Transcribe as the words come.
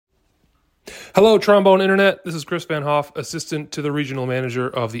Hello, Trombone Internet. This is Chris Van Hoff, assistant to the regional manager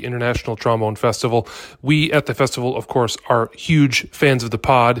of the International Trombone Festival. We at the festival, of course, are huge fans of the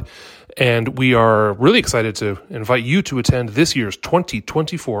pod, and we are really excited to invite you to attend this year's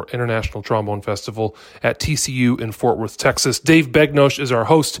 2024 International Trombone Festival at TCU in Fort Worth, Texas. Dave Begnosh is our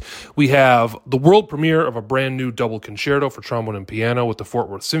host. We have the world premiere of a brand new double concerto for trombone and piano with the Fort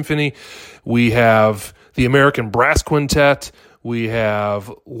Worth Symphony. We have the American Brass Quintet. We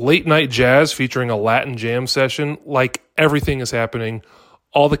have late night jazz featuring a Latin jam session. Like, everything is happening.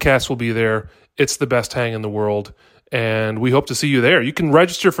 All the cast will be there. It's the best hang in the world, and we hope to see you there. You can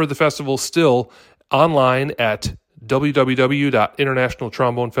register for the festival still online at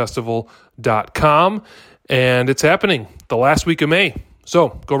www.internationaltrombonefestival.com, and it's happening the last week of May.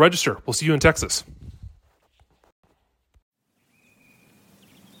 So go register. We'll see you in Texas.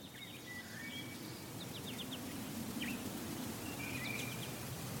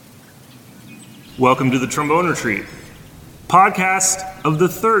 Welcome to the Trombone Retreat, podcast of the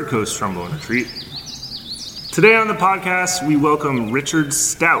Third Coast Trombone Retreat. Today on the podcast, we welcome Richard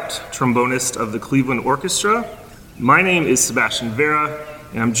Stout, trombonist of the Cleveland Orchestra. My name is Sebastian Vera,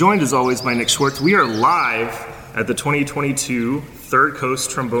 and I'm joined as always by Nick Schwartz. We are live at the 2022 Third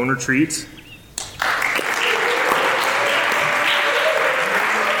Coast Trombone Retreat.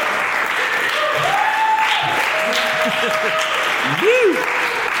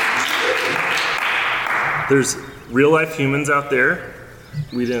 There's real life humans out there.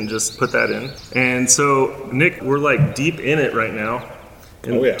 We didn't just put that in. And so, Nick, we're like deep in it right now.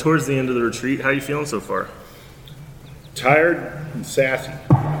 And towards the end of the retreat, how are you feeling so far? Tired and sassy.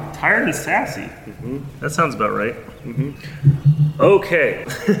 Tired and sassy? Mm-hmm. That sounds about right. Mm-hmm. Okay.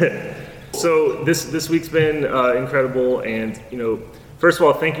 So this week's been incredible. And, first of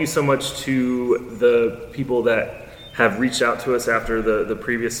all, thank you so much to the people that have reached out to us after the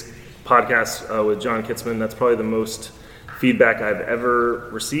previous podcast with John Kitzman. That's probably the most feedback I've ever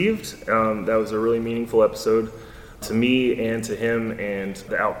received. That was a really meaningful episode to me and to him, and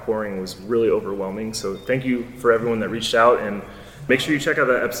the outpouring was really overwhelming. So thank you for everyone that reached out, and make sure you check out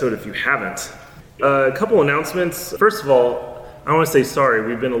that episode if you haven't. A couple announcements. First of all, I want to say sorry.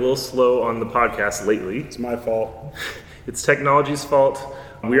 We've been a little slow on the podcast lately. It's my fault. It's technology's fault.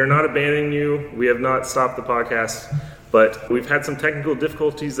 We are not abandoning you. We have not stopped the podcast. But we've had some technical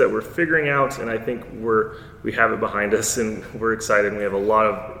difficulties that we're figuring out, and I think we have it behind us, and we're excited. We have a lot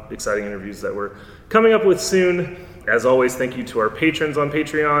of exciting interviews that we're coming up with soon. As always, thank you to our patrons on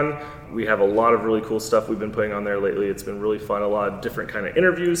Patreon. We have a lot of really cool stuff we've been putting on there lately. It's been really fun, a lot of different kind of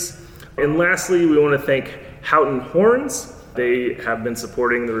interviews. And lastly, we want to thank Houghton Horns. They have been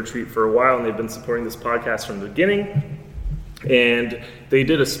supporting the retreat for a while, and they've been supporting this podcast from the beginning. And they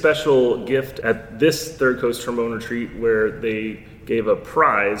did a special gift at this Third Coast Trombone Retreat where they gave a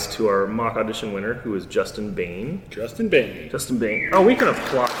prize to our mock audition winner, who is Justin Bain. Justin Bain. Oh, we can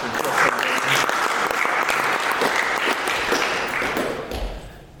applaud for Justin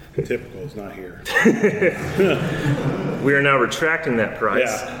Bain. Typical is not here. We are now retracting that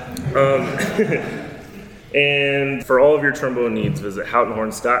prize. Yeah. And for all of your trombone needs, visit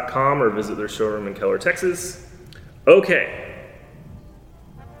houghtonhorns.com or visit their showroom in Keller, Texas. Okay.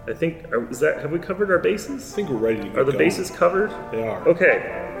 I think, have we covered our bases? I think we're ready to go. Are the bases covered? They are. Okay.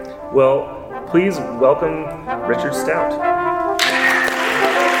 Well, please welcome Richard Stout.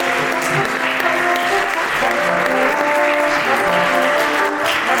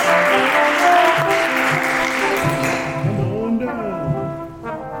 Come on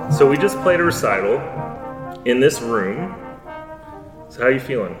down. So we just played a recital in this room. So how are you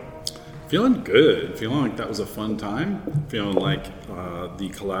feeling? Feeling good. Feeling like that was a fun time. Feeling like the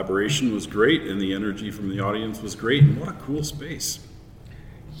collaboration was great and the energy from the audience was great. And what a cool space.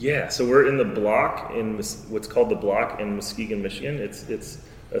 Yeah, so we're in the Block in what's called the Block in Muskegon, Michigan. It's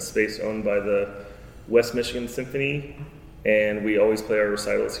a space owned by the West Michigan Symphony, and we always play our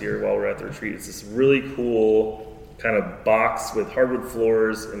recitals here while we're at the retreat. It's this really cool kind of box with hardwood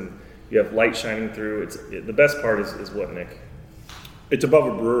floors, and you have light shining through. The best part is what, Nick? It's above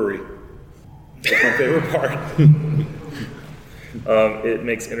a brewery. That's my favorite part. It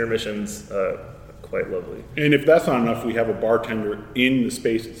makes intermissions quite lovely. And if that's not enough, we have a bartender in the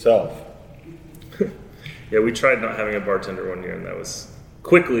space itself. Yeah, we tried not having a bartender one year, and that was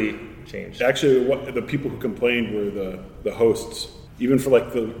quickly changed. Actually, the people who complained were the hosts. Even for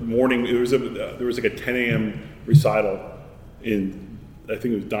like the morning, there was like a 10 a.m. recital in. I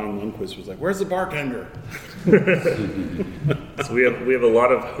think it was Don Lundquist was like, "Where's the bartender?" So we have a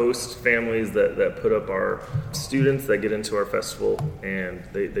lot of host families that put up our students that get into our festival, and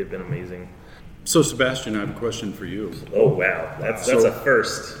they've been amazing. So Sebastian, I have a question for you. Oh wow, that's a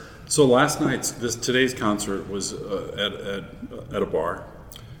first. So today's concert was at a bar,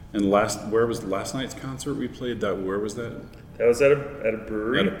 and where was last night's concert we played? Where was that? That was at a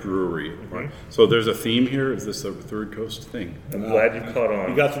brewery. At a brewery. Right. So there's a theme here. Is this a Third Coast thing? I'm glad you caught on.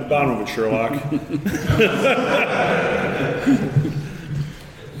 You got to the bottom of it, Sherlock.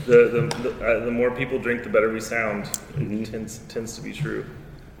 The more people drink, the better we sound. It tends to be true.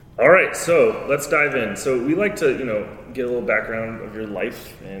 All right, so let's dive in. So we like to, get a little background of your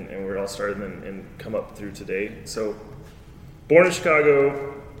life and where it all started and come up through today. So, born in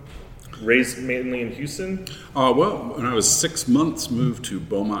Chicago, raised mainly in Houston? Well, when I was 6 months, moved to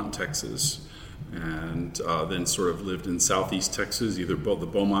Beaumont, Texas, and then sort of lived in southeast Texas, either the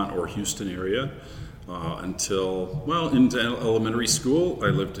Beaumont or Houston area, into elementary school. I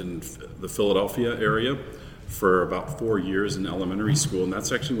lived in the Philadelphia area for about 4 years in elementary school, and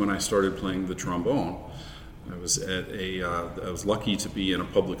that's actually when I started playing the trombone. I was lucky to be in a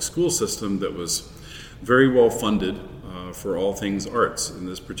public school system that was very well funded for all things arts. And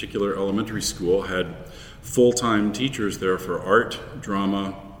this particular elementary school had full-time teachers there for art,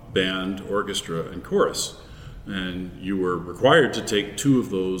 drama, band, orchestra, and chorus. And you were required to take 2 of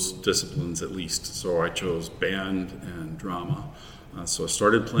those disciplines at least. So I chose band and drama. So I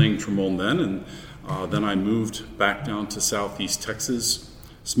started playing trombone then, and then I moved back down to southeast Texas,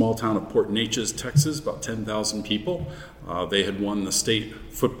 small town of Port Neches, Texas, about 10,000 people. They had won the state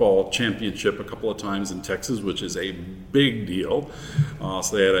football championship a couple of times in Texas, which is a big deal.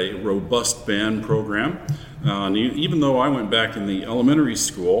 So they had a robust band program. And even though I went back in the elementary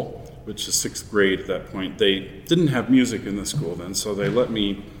school, which is 6th grade at that point, they didn't have music in the school then, so they let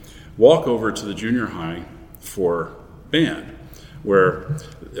me walk over to the junior high for band, where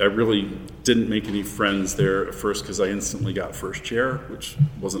I really didn't make any friends there at first because I instantly got first chair, which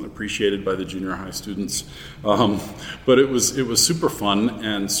wasn't appreciated by the junior high students. But it was super fun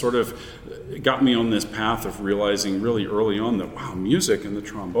and sort of got me on this path of realizing really early on that, wow, music and the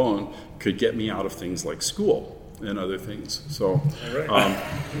trombone could get me out of things like school and other things. So,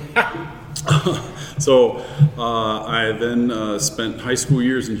 I then spent high school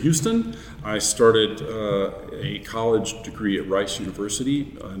years in Houston. I started a college degree at Rice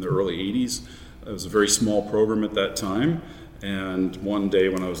University in the early 80s. It was a very small program at that time. And one day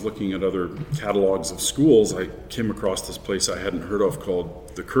when I was looking at other catalogs of schools, I came across this place I hadn't heard of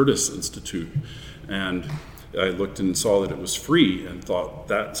called the Curtis Institute. And I looked and saw that it was free and thought,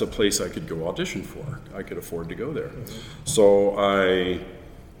 that's a place I could go audition for. I could afford to go there. So I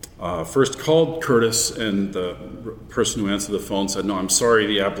first called Curtis, and the person who answered the phone said, no, I'm sorry,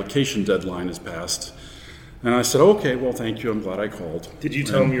 the application deadline is passed. And I said, okay, well, thank you, I'm glad I called. Did you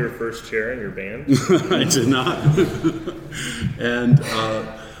tell him you were first chair in your band? I did not. And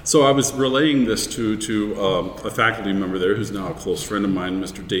so I was relaying this to a faculty member there who's now a close friend of mine,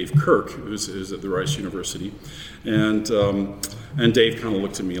 Mr. Dave Kirk, who's at the Rice University. And Dave kind of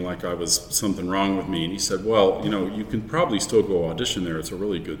looked at me like I was something wrong with me. And he said, well, you can probably still go audition there. It's a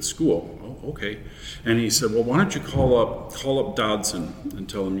really good school. Oh, okay. And he said, well, why don't you call up Dodson and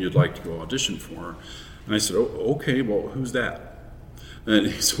tell him you'd like to go audition for her? And I said, oh, okay, well, who's that? And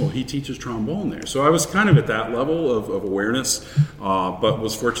he said, well, he teaches trombone there. So I was kind of at that level of awareness, but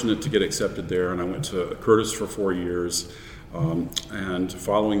was fortunate to get accepted there. And I went to Curtis for 4 years. And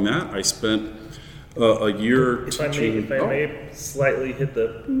following that, I spent a year teaching. If I may slightly hit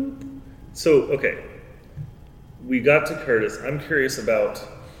the boop. So, okay. We got to Curtis. I'm curious about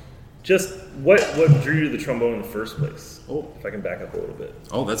just what drew you to the trombone in the first place? Oh, if I can back up a little bit.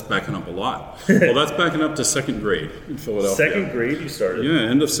 Oh, that's backing up a lot. Well, that's backing up to 2nd grade in Philadelphia. 2nd grade you started? Yeah,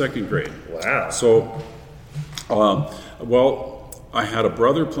 end of 2nd grade. Wow. So, I had a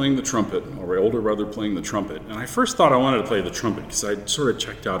brother playing the trumpet, or an older brother playing the trumpet, and I first thought I wanted to play the trumpet because I'd sort of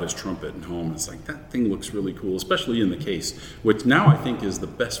checked out his trumpet at home. It's like, that thing looks really cool, especially in the case, which now I think is the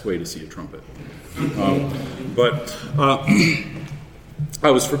best way to see a trumpet. I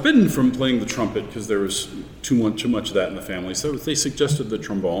was forbidden from playing the trumpet because there was too much of that in the family. So they suggested the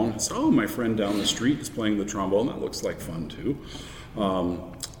trombone. I said, oh, my friend down the street is playing the trombone. That looks like fun too.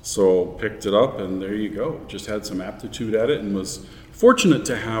 So picked it up, and there you go. Just had some aptitude at it, and was fortunate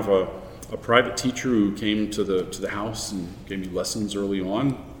to have a private teacher who came to the house and gave me lessons early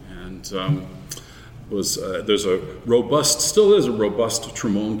on. And still is a robust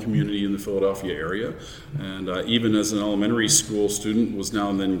trombone community in the Philadelphia area, and even as an elementary school student, was now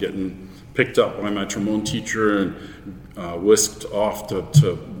and then getting picked up by my trombone teacher and whisked off to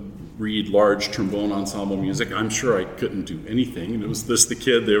read large trombone ensemble music. I'm sure I couldn't do anything. And it was the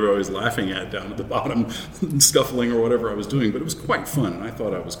kid they were always laughing at down at the bottom, scuffling or whatever I was doing. But it was quite fun, and I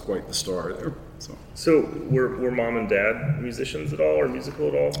thought I was quite the star there. So were mom and dad musicians at all, or musical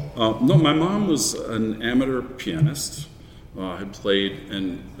at all? No, my mom was an amateur pianist. Had played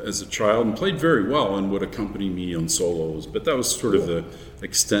as a child and played very well and would accompany me on solos, but that was sort of the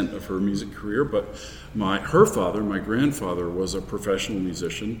extent of her music career. But her father, my grandfather, was a professional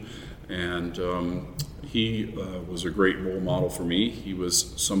musician, and he was a great role model for me. He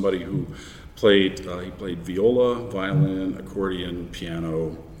was somebody who played viola, violin, accordion,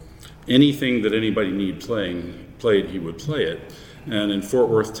 piano, anything that anybody needed played, he would play it. And in Fort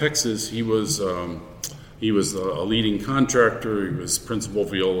Worth, Texas, he was a leading contractor. He was principal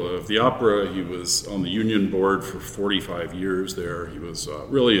viola of the opera. He was on the union board for 45 years there. He was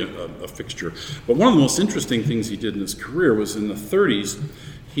really a fixture. But one of the most interesting things he did in his career was in the 30s,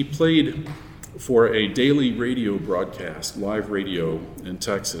 he played for a daily radio broadcast, live radio in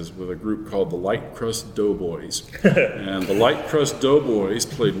Texas, with a group called the Light Crust Doughboys. And the Light Crust Doughboys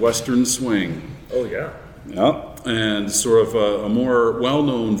played Western swing. Oh, yeah. Yeah. And sort of a more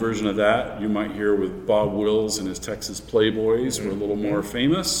well-known version of that you might hear with Bob Wills and his Texas Playboys, who are a little more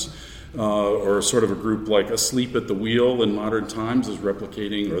famous, or sort of a group like Asleep at the Wheel in modern times is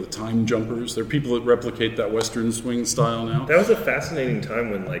replicating, or the Time Jumpers. There are people that replicate that Western swing style now. That was a fascinating time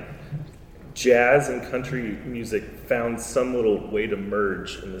when jazz and country music found some little way to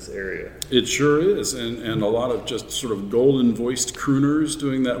merge in this area. It sure is, and a lot of just sort of golden-voiced crooners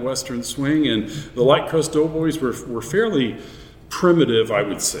doing that Western swing, and the Light Crust Doughboys were fairly primitive, I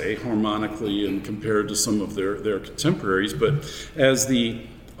would say, harmonically and compared to some of their contemporaries, but as the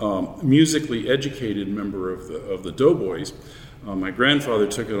musically educated member of the Doughboys, my grandfather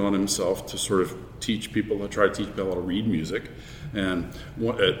took it on himself to sort of try to teach people how to read music. And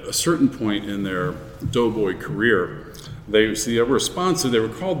at a certain point in their Doughboy career, they were sponsored. They were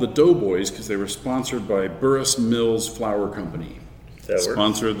called the Doughboys because they were sponsored by Burris Mills Flour Company.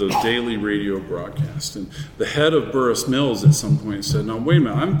 Sponsored the daily radio broadcast. And the head of Burris Mills at some point said, "No, wait a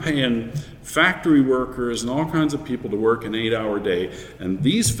minute, I'm paying factory workers and all kinds of people to work an 8-hour day, and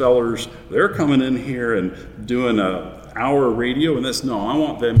these fellers, they're coming in here and doing an hour radio, and I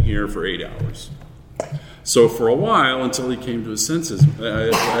want them here for 8 hours." So for a while, until he came to his senses, I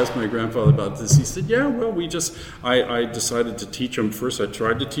asked my grandfather about this. He said, "Yeah, well, I decided to teach them first. I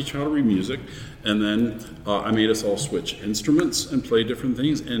tried to teach how to read music, and then I made us all switch instruments and play different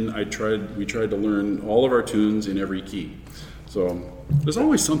things, and we tried to learn all of our tunes in every key." So there's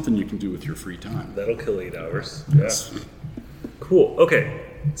always something you can do with your free time. That'll kill 8 hours. Yes. Yeah. Cool. Okay.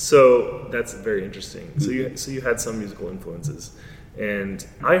 So that's very interesting. So you had some musical influences. And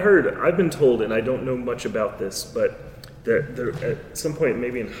I've been told, and I don't know much about this, but there at some point,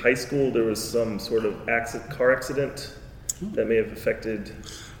 maybe in high school, there was some sort of car accident that may have affected.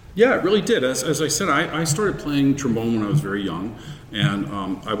 Yeah, it really did. As I said, I started playing trombone when I was very young, and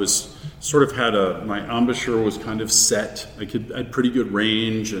I was sort of my embouchure was kind of set. I had pretty good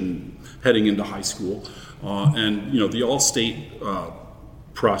range, and heading into high school, and the all-state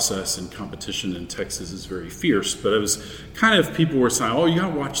process and competition in Texas is very fierce, but it was kind of, people were saying, "Oh, you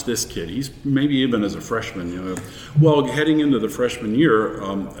gotta watch this kid. He's maybe even as a freshman." Well, heading into the freshman year,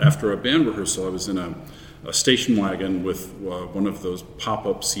 after a band rehearsal, I was in a station wagon with one of those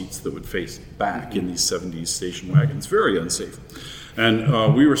pop-up seats that would face back in these 70s station wagons, very unsafe.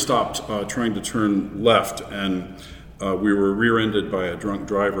 And we were stopped trying to turn left, and we were rear-ended by a drunk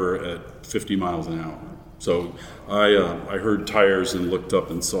driver at 50 miles an hour. So I heard tires and looked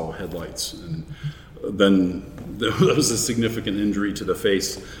up and saw headlights, and then there was a significant injury to the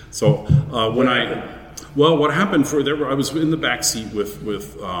face. So what happened I was in the back seat with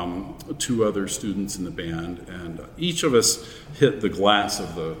 2 other students in the band, and each of us hit the glass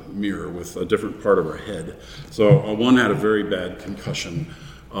of the mirror with a different part of our head. So one had a very bad concussion,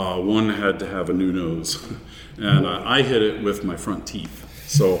 one had to have a new nose, and I hit it with my front teeth.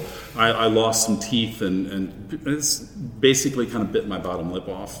 So I lost some teeth, and it's basically kind of bit my bottom lip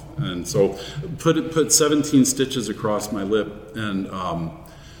off. And so put 17 stitches across my lip, and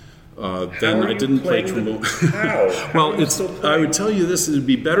then I didn't play trombone. How? Well, I would tell you this: it'd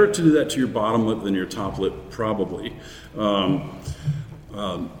be better to do that to your bottom lip than your top lip, probably. But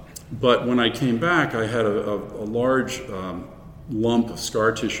when I came back, I had a large lump of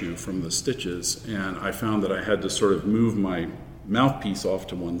scar tissue from the stitches, and I found that I had to sort of move my mouthpiece off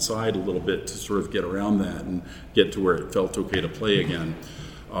to one side a little bit to sort of get around that and get to where it felt okay to play again.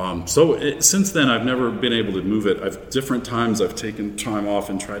 Since then, I've never been able to move it. Different times I've taken time off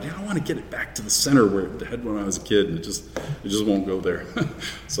and tried. I want to get it back to the center where it had when I was a kid, and it just won't go there.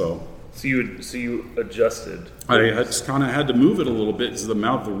 So you adjusted. I just kind of had to move it a little bit because the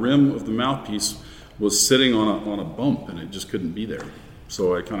rim of the mouthpiece was sitting on a bump, and it just couldn't be there.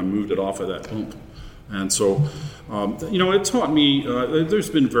 So I kind of moved it off of that bump. And so, it taught me. There's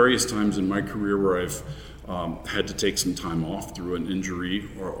been various times in my career where I've had to take some time off through an injury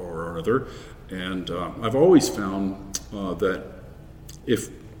or other. And I've always found that if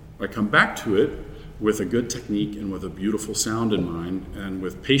I come back to it with a good technique and with a beautiful sound in mind and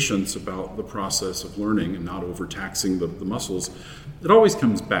with patience about the process of learning and not overtaxing the muscles, it always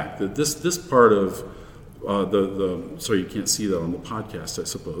comes back. That this part of sorry, you can't see that on the podcast, I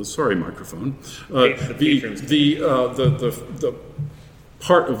suppose. Sorry, microphone. The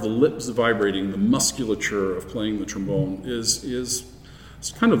part of the lips vibrating, the musculature of playing the trombone is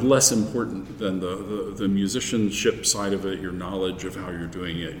kind of less important than the musicianship side of it, your knowledge of how you're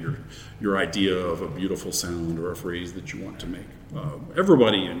doing it, your idea of a beautiful sound or a phrase that you want to make.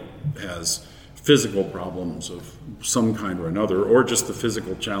 Everybody has physical problems of some kind or another, or just the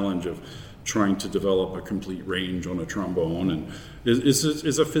physical challenge of trying to develop a complete range on a trombone, and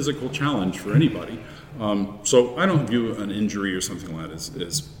is a physical challenge for anybody. So I don't view an injury or something like that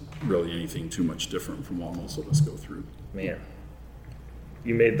as really anything too much different from what most of us go through. Man,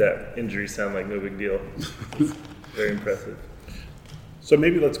 you made that injury sound like no big deal. Very impressive. So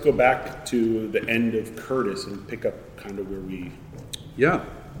maybe let's go back to the end of Curtis and pick up kind of where we,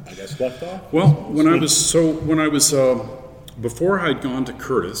 I guess, left off. Well, before I'd gone to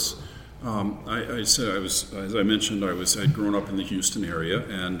Curtis, as I mentioned, I'd grown up in the Houston area,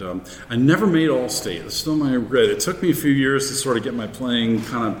 and I never made All-State. That's still my regret. It took me a few years to sort of get my playing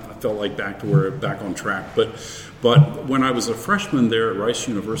I felt like back on track. But when I was a freshman there at Rice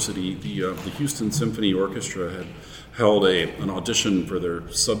University, the Houston Symphony Orchestra had held an audition for their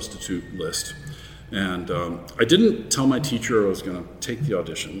substitute list. And I didn't tell my teacher I was going to take the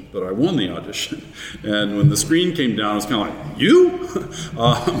audition, but I won the audition. And when the screen came down, I was kind of like, you?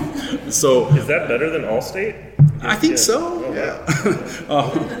 So is that better than All-State? I think so. Yeah.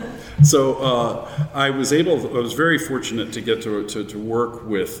 I was very fortunate to get to work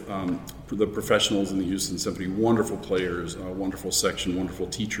with the professionals in the Houston Symphony, wonderful players, wonderful section, wonderful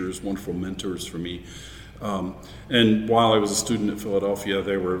teachers, wonderful mentors for me. And while I was a student at Philadelphia,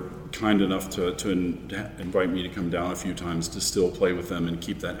 they were kind enough to invite me to come down a few times to still play with them and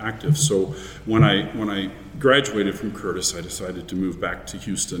keep that active. So when I graduated from Curtis, I decided to move back to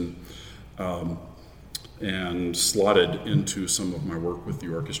Houston and slotted into some of my work with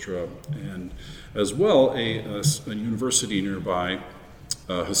the orchestra, and as well a university nearby,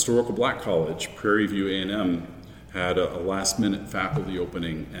 historical black college, Prairie View A&M, had a last-minute faculty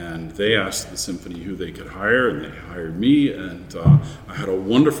opening, and they asked the symphony who they could hire, and they hired me, and I had a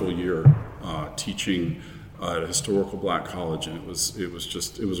wonderful year teaching at a historical black college, and it was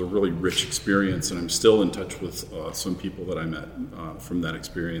a really rich experience, and I'm still in touch with some people that I met from that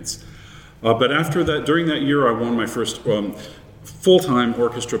experience. But after that, during that year, I won my first full-time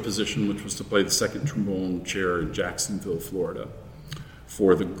orchestra position, which was to play the second trombone chair in Jacksonville, Florida,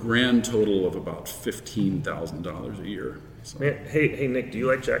 for the grand total of about $15,000 a year. So. Man, hey, Nick, do you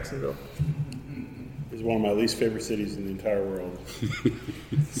like Jacksonville? It's one of my least favorite cities in the entire world.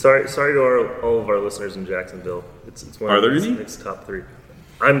 sorry to all of our listeners in Jacksonville. It's one of Nick's top three.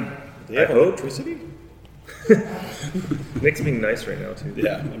 I hope. Electricity? Nick's being nice right now too.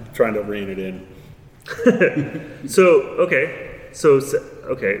 Yeah, I'm trying to rein it in. So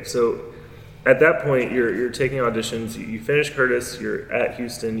at that point, you're taking auditions. You finish Curtis. You're at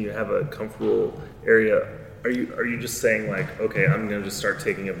Houston. You have a comfortable area. Are you just saying like, okay, I'm going to just start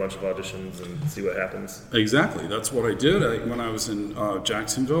taking a bunch of auditions and see what happens? Exactly. That's what I did. When I was in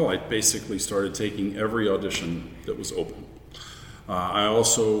Jacksonville, I basically started taking every audition that was open. I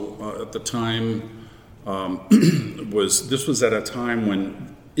also, at the time, this was at a time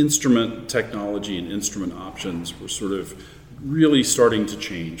when instrument technology and instrument options were sort of really starting to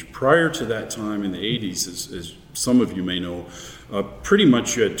change. Prior to that time in the 80s, as some of you may know, pretty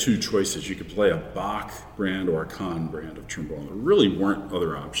much you had two choices. You could play a Bach brand or a Kahn brand of trombone. There really weren't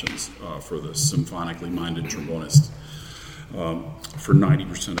other options for the symphonically minded trombonist for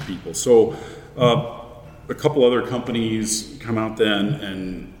 90% of people. So a couple other companies come out then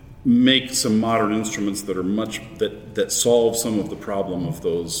and make some modern instruments that are that solve some of the problems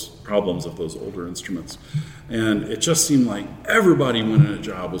of those older instruments. And it just seemed like everybody winning a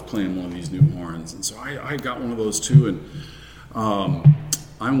job was playing one of these new horns. And so I got one of those too, and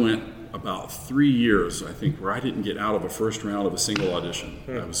I went about 3 years, I think, where I didn't get out of a first round of a single audition.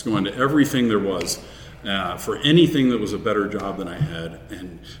 I was going to everything there was for anything that was a better job than I had,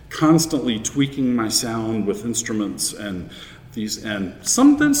 and constantly tweaking my sound with instruments and these. And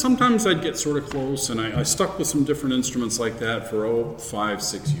sometimes I'd get sort of close, and I stuck with some different instruments like that for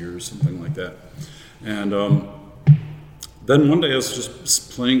 5-6 years, something like that. And then one day I was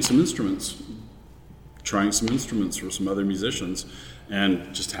just playing some instruments, trying some instruments for some other musicians,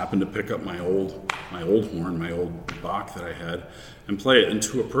 and just happened to pick up my old horn, my old Bach that I had, and play it. And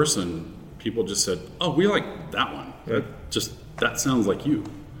to a person, people just said, "Oh, we like that one. That sounds like you."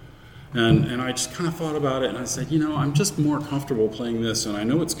 And I just kind of thought about it, and I said, I'm just more comfortable playing this, and I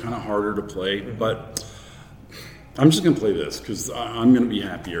know it's kind of harder to play, but I'm just going to play this because I'm going to be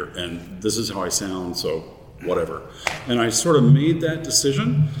happier, and this is how I sound, so whatever. And I sort of made that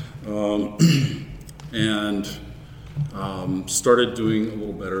decision, and started doing a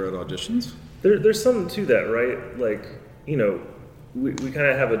little better at auditions. There's something to that, right? Like, we kind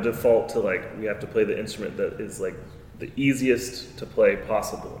of have a default to, like, we have to play the instrument that is, like, the easiest to play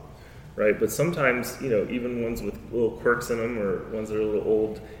possible, right? But sometimes, even ones with little quirks in them or ones that are a little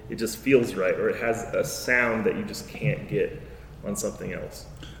old, it just feels right, or it has a sound that you just can't get on something else.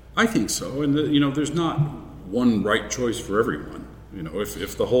 I think so, and there's not one right choice for everyone.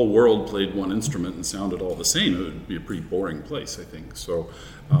 If the whole world played one instrument and sounded all the same, it would be a pretty boring place, I think. So,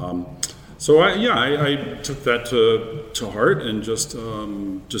 I took that to heart and just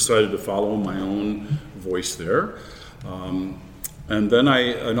decided to follow my own voice there. And then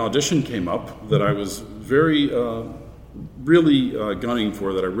an audition came up that I was very, really gunning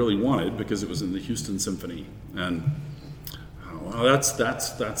for, that I really wanted, because it was in the Houston Symphony. And that's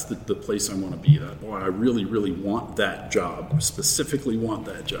the place I want to be. I really, really want that job, specifically want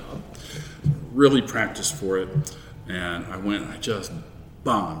that job. Really practiced for it. And I went, I just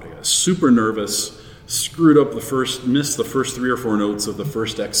bombed. I got super nervous, missed the first 3 or 4 notes of the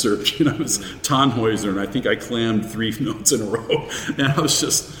first excerpt. It was Tannhäuser, and I think I clammed 3 notes in a row. And I was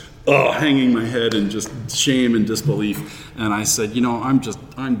just hanging my head in just shame and disbelief. And I said, I'm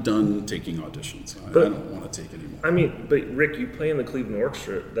done taking auditions. I don't want to take any more. But Rick, you play in the Cleveland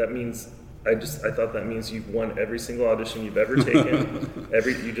Orchestra. That means I thought that means you've won every single audition you've ever taken.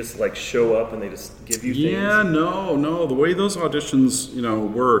 You just like show up and they just give you things. Yeah, no. The way those auditions,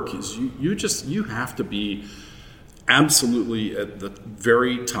 work is you have to be absolutely at the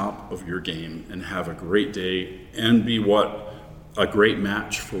very top of your game and have a great day and be a great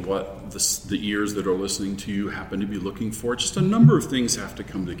match for what the ears that are listening to you happen to be looking for. Just a number of things have to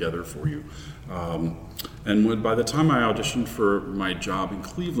come together for you. And by the time I auditioned for my job in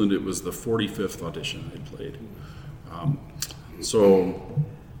Cleveland, it was the 45th audition I'd played. So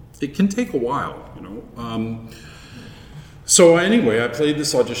it can take a while, So anyway, I played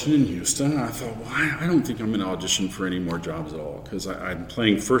this audition in Houston, and I thought, well, I don't think I'm going to audition for any more jobs at all, because I'm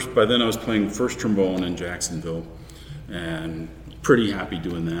playing first. By then I was playing first trombone in Jacksonville, and pretty happy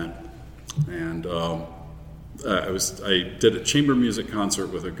doing that. And I did a chamber music concert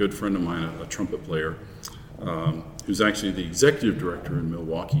with a good friend of mine, a trumpet player, who's actually the executive director in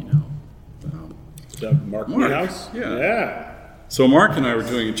Milwaukee now. Mark Niehaus? Yeah. So Mark and I were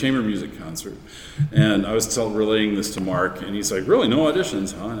doing a chamber music concert, and I was relaying this to Mark, and he's like, "Really, no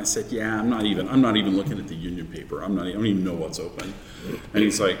auditions, huh?" And I said, "Yeah, I'm not even looking at the union paper. I don't even know what's open." And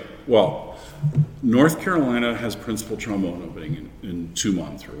he's like, "Well, North Carolina has principal trombone opening in 2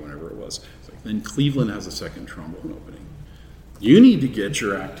 months or whenever it was. Then Cleveland has a second trombone opening. You need to get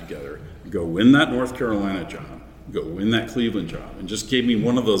your act together, go win that North Carolina job, go win that Cleveland job." And just gave me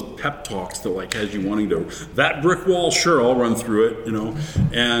one of those pep talks that like has you wanting to, that brick wall, sure, I'll run through it,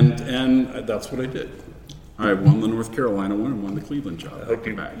 and that's what I did. I won the North Carolina one and won the Cleveland job. I hope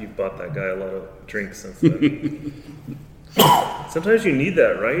you've bought that guy a lot of drinks since then. Sometimes you need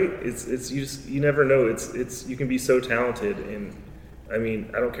that, right? It's you never know. It's you can be so talented, and I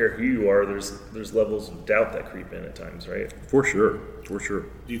don't care who you are. There's levels of doubt that creep in at times, right? For sure.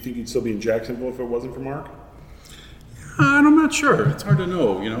 Do you think you'd still be in Jacksonville if it wasn't for Mark? I'm not sure. It's hard to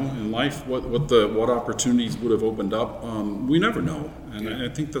know. In life, what opportunities would have opened up. We never know, and I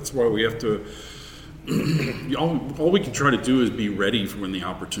think that's why we have to. All we can try to do is be ready for when the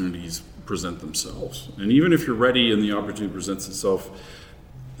opportunities present themselves. And even if you're ready and the opportunity presents itself,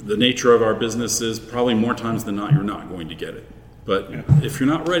 the nature of our business is probably more times than not you're not going to get it. But if you're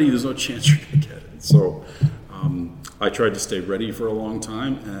not ready, there's no chance you're going to get it. So I tried to stay ready for a long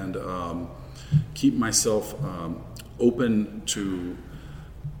time and keep myself open to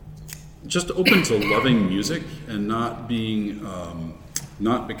loving music and not being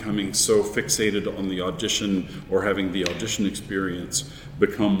not becoming so fixated on the audition or having the audition experience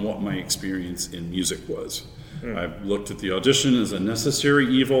become what my experience in music was. I looked at the audition as a necessary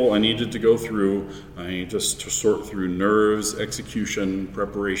evil I needed to go through. I needed just to sort through nerves, execution,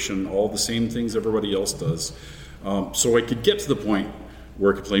 preparation, all the same things everybody else does, so I could get to the point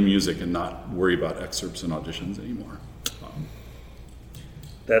where I could play music and not worry about excerpts and auditions anymore.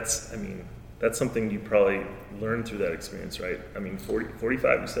 That's something you probably learned through that experience, right?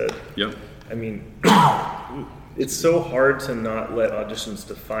 45 you said? Yep. It's so hard to not let auditions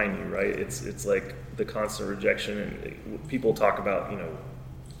define you, right? It's like the constant rejection, and people talk about,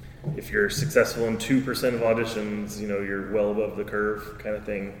 if you're successful in 2% of auditions, you're well above the curve kind of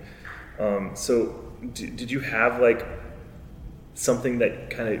thing. So did you have like something that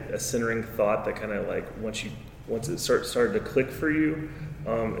kind of a centering thought that kind of like once it started to click for you,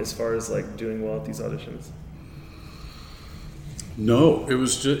 as far as like doing well at these auditions? No, it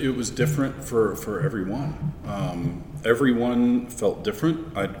was different for everyone. Everyone felt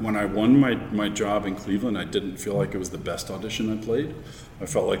different. When I won my job in Cleveland, I didn't feel like it was the best audition I played. I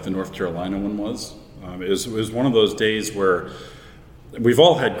felt like the North Carolina one was. It was one of those days where we've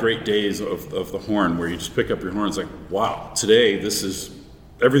all had great days of the horn, where you just pick up your horn. It's like, wow, today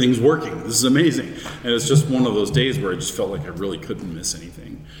everything's working. This is amazing. And it's just one of those days where I just felt like I really couldn't miss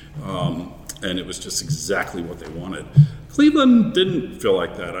anything. And it was just exactly what they wanted. Cleveland didn't feel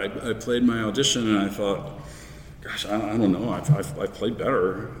like that. I played my audition and I thought, gosh, I don't know. I've played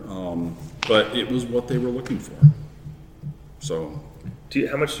better. But it was what they were looking for. So.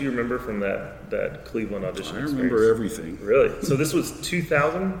 How much do you remember from that Cleveland audition experience? I remember everything. Really? So this was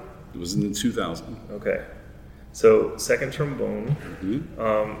 2000? It was in 2000. Okay. So second trombone.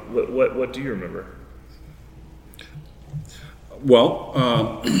 Mm-hmm. What do you remember? Well,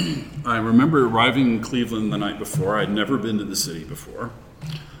 I remember arriving in Cleveland the night before. I'd never been to the city before.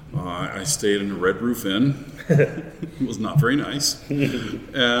 I stayed in a Red Roof Inn. It was not very nice.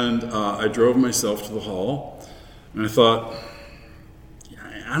 And I drove myself to the hall, and I thought,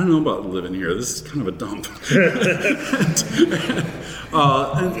 I don't know about living here. This is kind of a dump.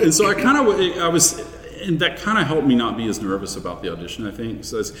 and so and that kind of helped me not be as nervous about the audition, I think.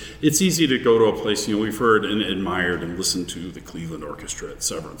 So it's easy to go to a place, we've heard and admired and listened to the Cleveland Orchestra at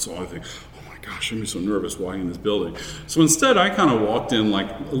Severance. So I think, oh my gosh, I'm so nervous walking in this building. So instead, I kind of walked in like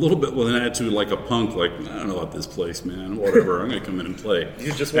a little bit with an attitude like a punk, like, I don't know about this place, man, whatever, I'm going to come in and play.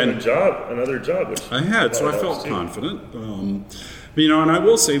 You just won another job. Which I had, so I felt confident. And I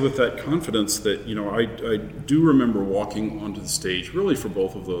will say with that confidence that, I do remember walking onto the stage, really for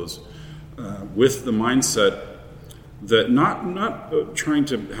both of those, with the mindset that not trying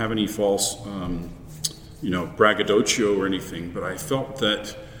to have any false, braggadocio or anything, but I felt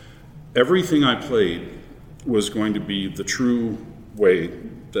that everything I played was going to be the true way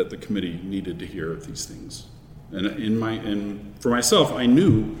that the committee needed to hear these things. And for myself, I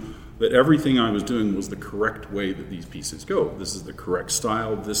knew that everything I was doing was the correct way that these pieces go. This is the correct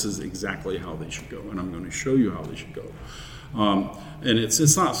style. This is exactly how they should go, and I'm going to show you how they should go. And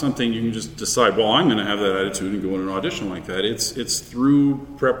it's not something you can just decide, well, I'm going to have that attitude and go in an audition like that. It's through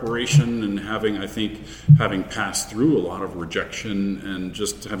preparation and having passed through a lot of rejection and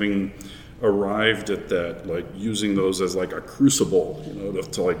just having arrived at that, like using those as like a crucible,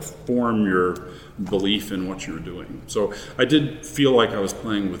 to like form your belief in what you're doing. So I did feel like I was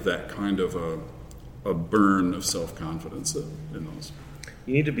playing with that kind of a burn of self-confidence in those.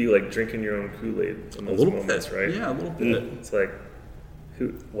 You need to be like drinking your own Kool-Aid in those moments, right? Yeah, a little bit. It's like,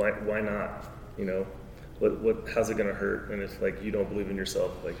 why not? How's it gonna hurt? And if like you don't believe in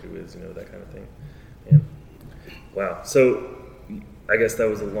yourself, like who is, that kind of thing. And wow. So I guess that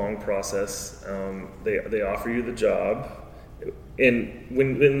was a long process. They offer you the job, and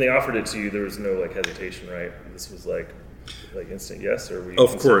when they offered it to you, there was no like hesitation, right? This was like instant yes, or were you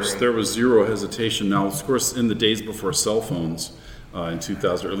Of course, there was zero hesitation. Now, of course, in the days before cell phones, in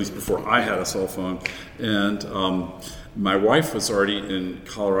 2000, or at least before I had a cell phone, and my wife was already in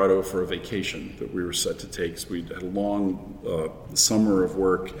Colorado for a vacation that we were set to take. So we had a long summer of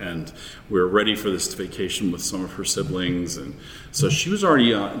work, and we were ready for this vacation with some of her siblings, and so she was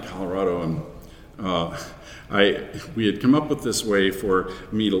already out in Colorado, and we had come up with this way for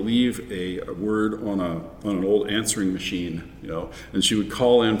me to leave a word on an old answering machine, and she would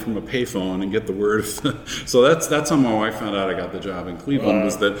call in from a payphone and get the word. So that's how my wife found out I got the job in Cleveland. Wow.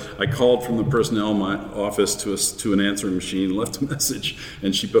 Was that I called from the personnel office to an answering machine, left a message,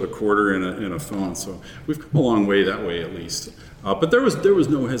 and she put a quarter in a phone. So we've come a long way that way, at least. But there was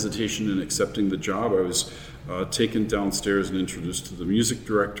no hesitation in accepting the job. I was taken downstairs and introduced to the music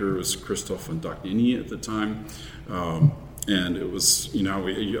director. It was Christoph von Dagnini at the time. and it was,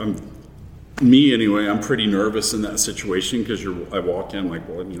 me anyway, I'm pretty nervous in that situation because I walk in like,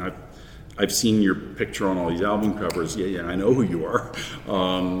 well, I've seen your picture on all these album covers. Yeah, I know who you are.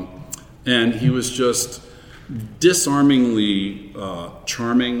 And he was just disarmingly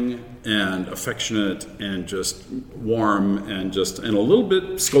charming and affectionate and just warm and a little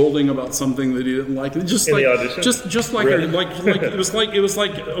bit scolding about something that he didn't like. And just like it was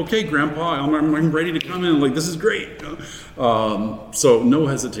like okay, Grandpa, I'm ready to come in. Like, this is great. So no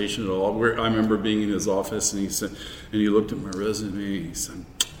hesitation at all. I remember being in his office and he looked at my resume. He said,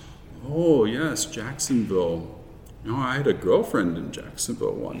 "Oh yes, Jacksonville. I had a girlfriend in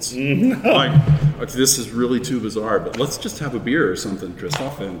Jacksonville once." Like, this is really too bizarre, but let's just have a beer or something,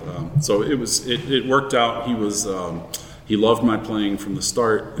 Christoph. And so it worked out. He loved my playing from the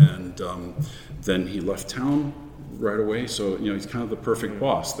start, and then he left town right away. So he's kind of the perfect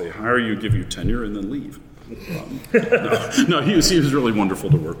boss. They hire you, give you tenure, and then leave. No, he was really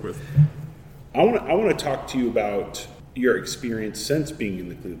wonderful to work with. I want to talk to you about your experience since being in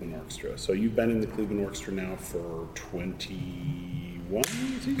the Cleveland Orchestra. So you've been in the Cleveland Orchestra now for 21?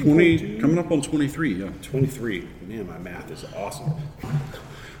 20, coming up on 23, yeah. 23. Man, my math is awesome.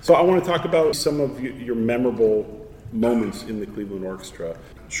 So I want to talk about some of your memorable moments in the Cleveland Orchestra.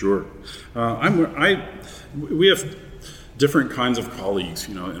 Sure. We have different kinds of colleagues,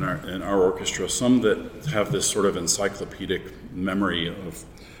 in our orchestra. Some that have this sort of encyclopedic memory of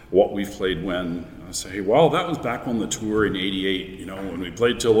what we've played when. I say, well, that was back on the tour in '88, when we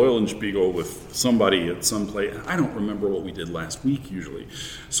played Till Eulenspiegel with somebody at some place. I don't remember what we did last week usually.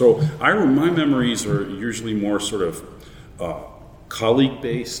 So my memories are usually more sort of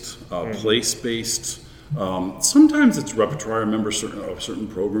colleague-based, place-based. Sometimes it's repertoire. I remember a certain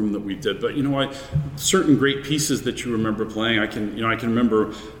program that we did, but certain great pieces that you remember playing. I can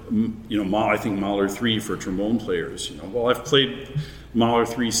remember, I think Mahler 3 for trombone players. Well, I've played Mahler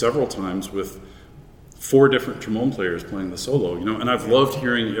 3 several times with 4 different trombone players playing the solo, and I've loved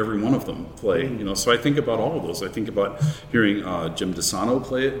hearing every one of them play, so I think about all of those. I think about hearing Jim DeSano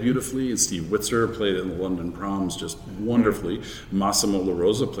play it beautifully, and Steve Witzer played it in the London Proms just wonderfully. Massimo La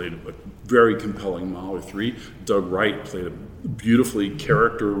Rosa played a very compelling Mahler 3. Doug Wright played a beautifully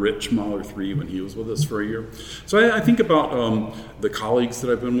character-rich Mahler 3 when he was with us for a year. So I think about the colleagues that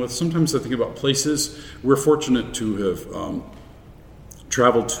I've been with. Sometimes I think about places. We're fortunate to have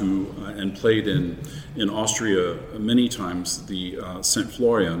traveled to and played in Austria many times, the St.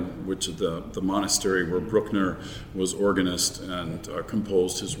 Florian, which is the monastery where Bruckner was organist and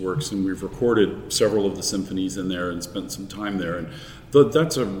composed his works, and we've recorded several of the symphonies in there and spent some time there, and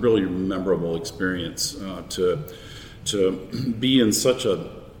that's a really memorable experience to be in such a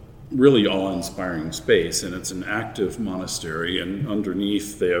really awe-inspiring space. And it's an active monastery, and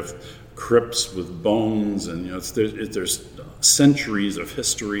underneath they have crypts with bones, and there's centuries of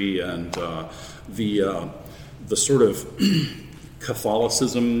history, and the sort of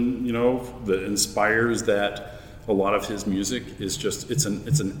Catholicism, that inspires that. A lot of his music is just it's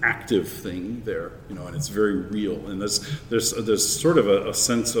an active thing there, and it's very real. And there's sort of a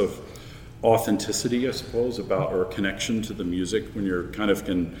sense of authenticity, I suppose, about, or a connection to the music when you're kind of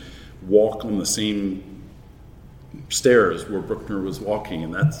can walk on the same stairs where Bruckner was walking,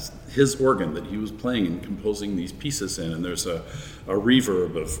 and that's his organ that he was playing and composing these pieces in, and there's a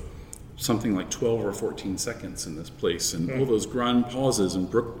reverb of something like 12 or 14 seconds in this place, and all those grand pauses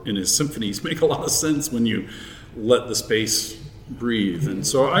in his symphonies make a lot of sense when you let the space breathe. And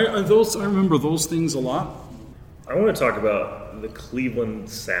so I remember those things a lot. I want to talk about the Cleveland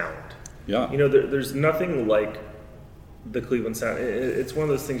sound. Yeah. There's nothing like the Cleveland sound. It's one of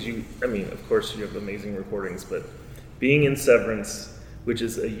those things of course you have amazing recordings, but being in Severance, which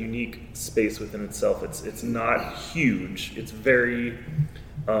is a unique space within itself, it's not huge. It's very,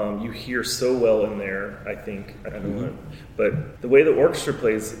 you hear so well in there, I think. I don't know, but the way the orchestra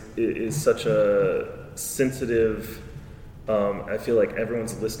plays is such a sensitive, I feel like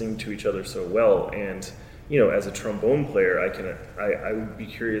everyone's listening to each other so well. And, as a trombone player, I would be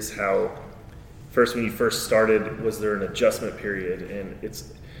curious how, first, when you first started, was there an adjustment period? And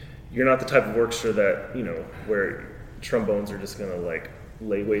you're not the type of orchestra that, where trombones are just going to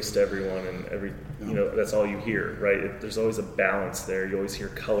lay waste to everyone and that's all you hear, right? There's always a balance there. You always hear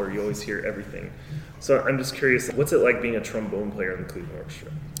color. You always hear everything. So I'm just curious, what's it like being a trombone player in the Cleveland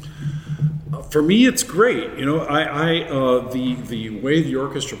Orchestra? For me, it's great. The way the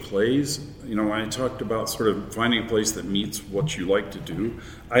orchestra plays, I talked about sort of finding a place that meets what you like to do.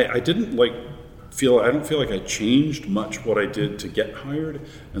 I don't feel like I changed much what I did to get hired,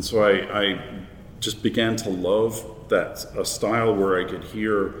 and so I just began to love a style where I could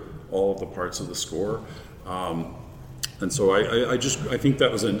hear all of the parts of the score. And so I think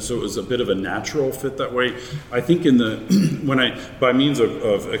that was it was a bit of a natural fit that way. I think by means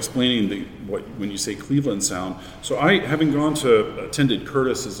of explaining when you say Cleveland sound, so having attended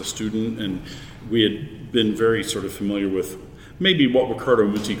Curtis as a student, and we had been very sort of familiar with maybe what Riccardo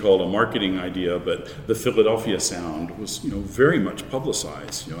Muti called a marketing idea, but the Philadelphia sound was, very much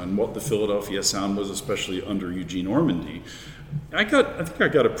publicized, and what the Philadelphia sound was, especially under Eugene Ormandy. I think I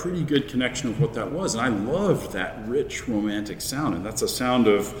got a pretty good connection of what that was, and I loved that rich romantic sound. And that's a sound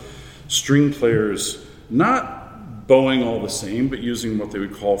of string players not bowing all the same, but using what they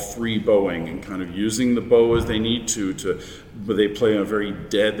would call free bowing and kind of using the bow as they need to. But they play in a very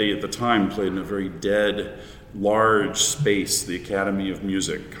dead. They at the time played in a very dead, large space, the Academy of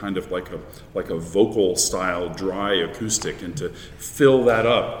Music, kind of like a vocal style dry acoustic, and to fill that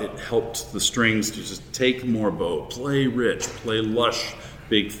up, it helped the strings to just take more bow, play rich, play lush,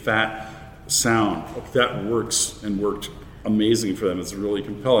 big fat sound. That works and worked amazing for them. It's really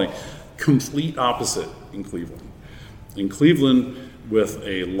compelling. Complete opposite in Cleveland. In Cleveland, with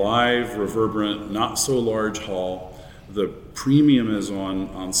a live, reverberant, not so large hall, the premium is on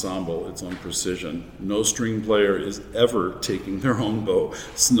ensemble, it's on precision. No string player is ever taking their own bow.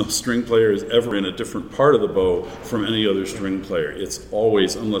 No string player is ever in a different part of the bow from any other string player. It's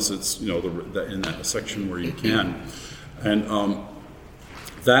always, unless it's, in that section where you can. And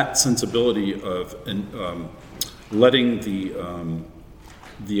that sensibility of letting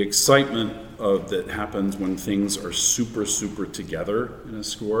the excitement that happens when things are super, super together in a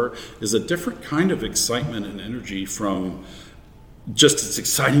score is a different kind of excitement and energy from just it's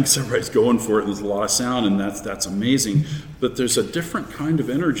exciting because everybody's going for it and there's a lot of sound and that's amazing. But there's a different kind of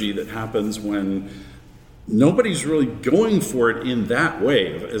energy that happens when nobody's really going for it in that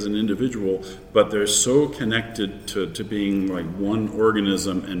way as an individual, but they're so connected to being like one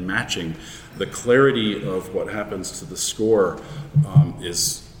organism and matching. The clarity of what happens to the score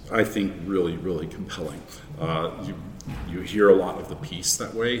is, I think, really, really compelling. You hear a lot of the piece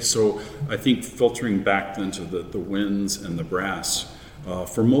that way. So I think filtering back into the winds and the brass,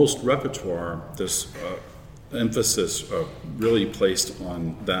 for most repertoire, this emphasis really placed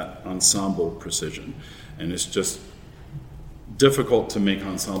on that ensemble precision. And it's just difficult to make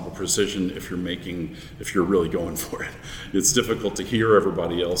ensemble precision if you're really going for it. It's difficult to hear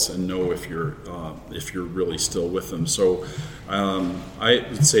everybody else and know if you're really still with them. So I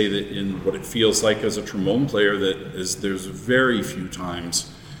would say that in what it feels like as a trombone player, there's very few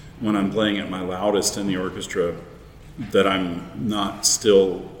times when I'm playing at my loudest in the orchestra that I'm not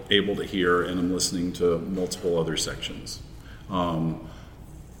still able to hear and I'm listening to multiple other sections.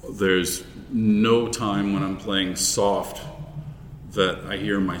 There's no time when I'm playing soft that I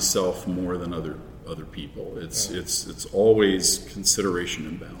hear myself more than other people. It's always consideration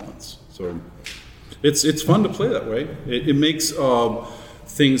and balance. So it's fun to play that way. It makes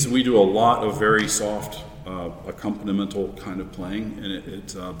things. We do a lot of very soft accompanimental kind of playing,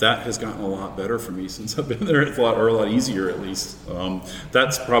 and that has gotten a lot better for me since I've been there. It's a lot easier, at least.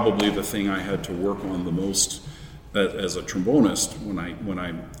 That's probably the thing I had to work on the most as a trombonist when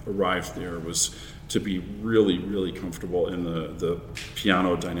I arrived there, was to be really, really comfortable in the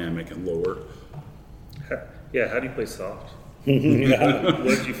piano dynamic and lower. Yeah, how do you play soft? What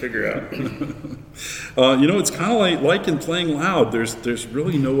did you figure out? It's kind of like in playing loud. There's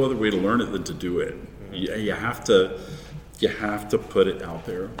really no other way to learn it than to do it. You have to put it out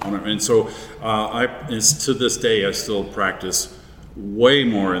there. And so to this day, I still practice way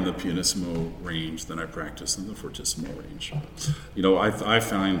more in the pianissimo range than I practice in the fortissimo range. I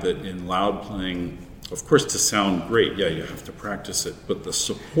find that in loud playing, of course, to sound great, you have to practice it, but the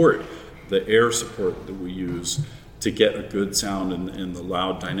support, the air support that we use to get a good sound in the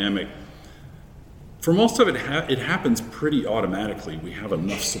loud dynamic, for most of it, it happens pretty automatically. We have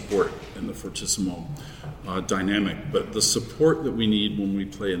enough support in the fortissimo dynamic, but the support that we need when we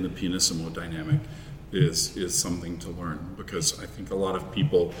play in the pianissimo dynamic is something to learn, because I think a lot of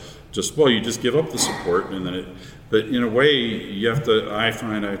people you just give up the support, and then but in a way I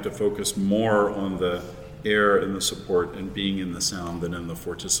find I have to focus more on the air and the support and being in the sound than in the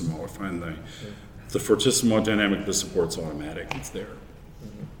fortissimo. I find the fortissimo dynamic, the support's automatic, it's there.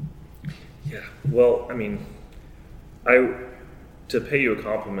 Yeah, well, to pay you a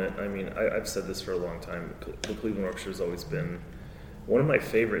compliment, I've said this for a long time, the Cleveland Orchestra has always been one of my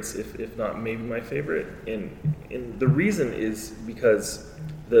favorites, if not maybe my favorite, and the reason is because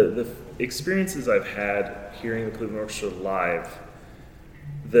the experiences I've had hearing the Cleveland Orchestra live,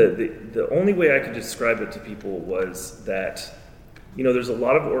 the only way I could describe it to people was that, there's a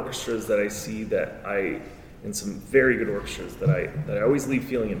lot of orchestras that I see and some very good orchestras that I always leave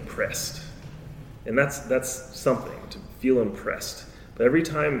feeling impressed, and that's something to feel impressed. But every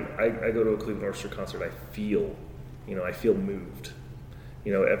time I go to a Cleveland Orchestra concert, I feel moved.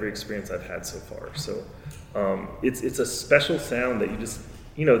 Every experience I've had so far. So it's a special sound that you just,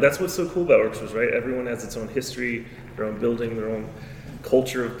 that's what's so cool about orchestras, right? Everyone has its own history, their own building, their own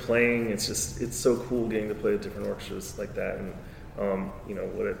culture of playing. It's so cool getting to play with different orchestras like that. And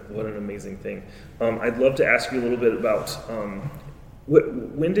what an amazing thing. I'd love to ask you a little bit about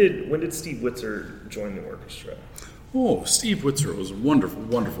when did Steve Witzer join the orchestra? Oh, Steve Witzer was a wonderful,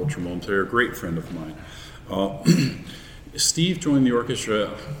 wonderful trombone player, a great friend of mine. Steve joined the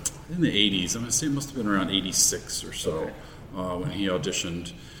orchestra in the 80s. I'm going to say it must have been around 86 or so when he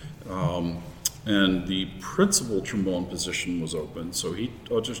auditioned. And the principal trombone position was open, so he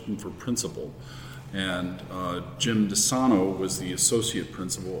auditioned for principal. And Jim DeSano was the associate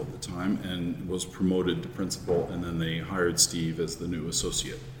principal at the time and was promoted to principal, and then they hired Steve as the new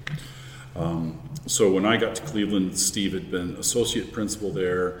associate. So when I got to Cleveland, Steve had been associate principal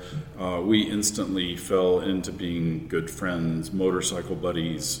there. We instantly fell into being good friends, motorcycle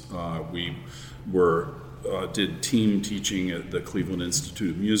buddies. We did team teaching at the Cleveland Institute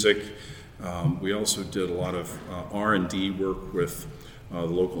of Music. We also did a lot of R&D work with the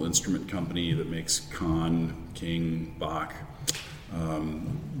local instrument company that makes Kahn, King, Bach.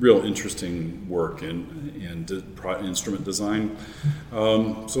 Real interesting work in instrument design.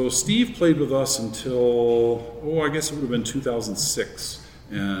 So Steve played with us until, I guess it would have been 2006,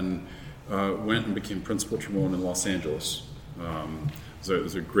 and went and became principal trombone in Los Angeles. So it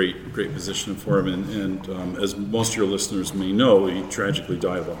was a great position for him, and as most of your listeners may know, he tragically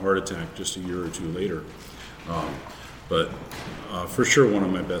died of a heart attack just a year or two later. But for sure, one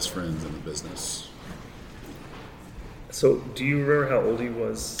of my best friends in the business. So, do you remember how old he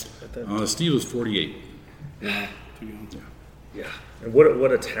was at that time? Steve was 48. Yeah, too young. Yeah, and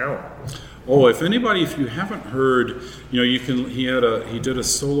what a talent! Oh, if you haven't heard, he did a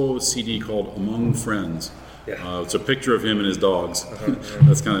solo CD called Among Friends. Yeah. It's a picture of him and his dogs.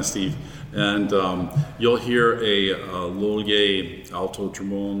 That's kind of Steve. And you'll hear a Lollier alto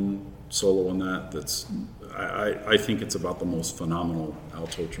trombone solo on that. I think it's about the most phenomenal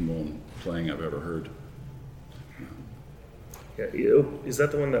alto trombone playing I've ever heard. Yeah, is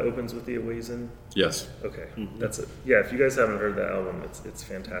that the one that opens with the Awazin? Yes. Okay, That's it. Yeah, if you guys haven't heard that album, it's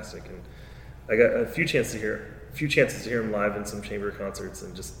fantastic, and I got a few chances to hear him live in some chamber concerts,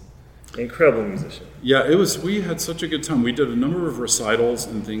 and just incredible musician. Yeah, we had such a good time. We did a number of recitals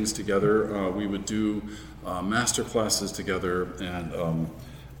and things together. We would do master classes together, and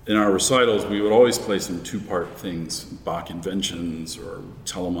in our recitals, we would always play some two-part things, Bach inventions or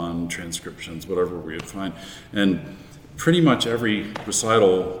Telemann transcriptions, whatever we would find. And pretty much every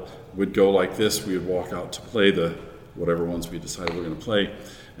recital would go like this. We would walk out to play the whatever ones we decided we were going to play,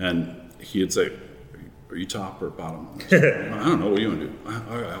 and he'd say, "Are you top or bottom?" I don't know. What do you want to do?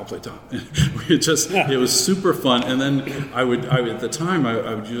 All right, I'll play top. It was super fun. And then I would at the time,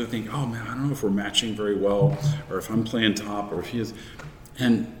 I would usually think, oh man, I don't know if we're matching very well, or if I'm playing top, or if he is.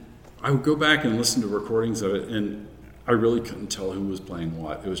 And I would go back and listen to recordings of it, and I really couldn't tell who was playing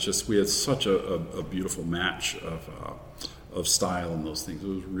what. It was just, we had such a beautiful match of style and those things. It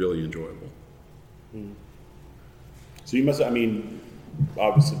was really enjoyable. So you must,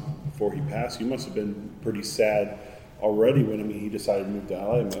 obviously before he passed, you must have been pretty sad already when he decided to move to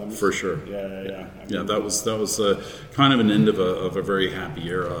LA. For sure. Yeah. That was kind of an end of a very happy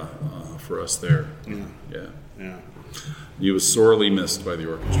era for us there. Yeah. He was sorely missed by the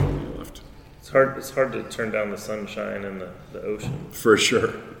orchestra when he left. It's hard to turn down the sunshine and the ocean. For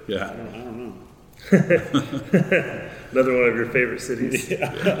sure. Yeah. I don't know. Another one of your favorite cities.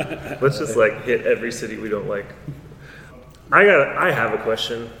 Yeah. Let's just hit every city we don't like. I have a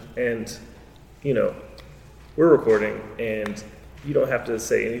question, and we're recording, and you don't have to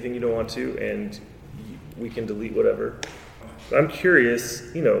say anything you don't want to, and we can delete whatever. But I'm curious,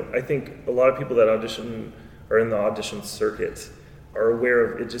 I think a lot of people that audition or in the audition circuit are aware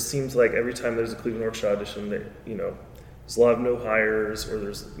of, it just seems like every time there's a Cleveland Orchestra audition, there's a lot of no hires, or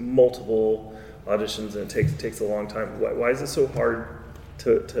there's multiple auditions, and it takes a long time. Why is it so hard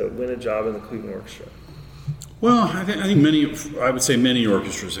to win a job in the Cleveland Orchestra? Well, I think I would say many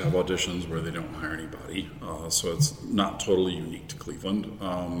orchestras have auditions where they don't hire anybody, so it's not totally unique to Cleveland.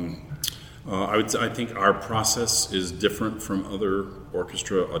 I think our process is different from other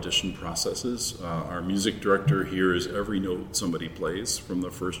orchestra audition processes. Our music director hears every note somebody plays from the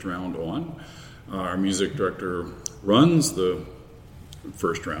first round on. Our music director runs the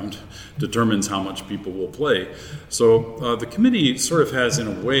first round, determines how much people will play. So the committee sort of has, in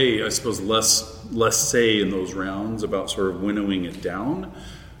a way, I suppose, less say in those rounds about sort of winnowing it down.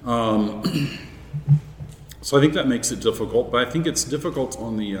 So I think that makes it difficult, but I think it's difficult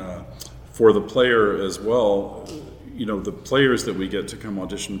on the for the player as well. The players that we get to come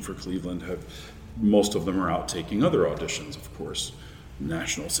audition for Cleveland most of them are out taking other auditions, of course.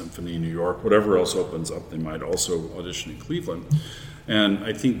 National Symphony, New York, whatever else opens up, they might also audition in Cleveland. And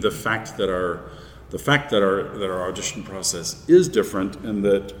I think the fact that our audition process is different, and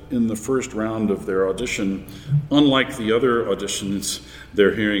that in the first round of their audition, unlike the other auditions,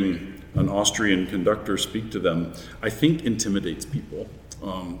 they're hearing an Austrian conductor speak to them, I think intimidates people.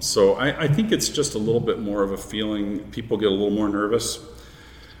 So I think it's just a little bit more of a feeling. People get a little more nervous,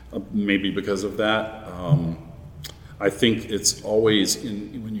 maybe because of that. I think it's always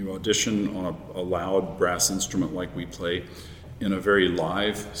when you audition on a loud brass instrument like we play in a very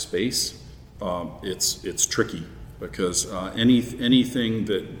live space, it's tricky because anything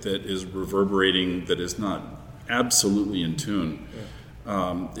that is reverberating that is not absolutely in tune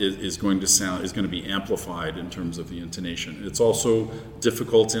is going to be amplified in terms of the intonation. It's also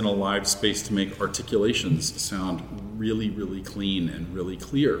difficult in a live space to make articulations sound really, really clean and really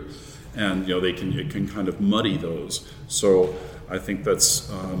clear. And it can kind of muddy those. So I think that's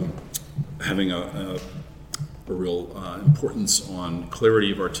having a real importance on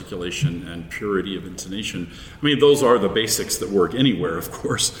clarity of articulation and purity of intonation. I mean, those are the basics that work anywhere, of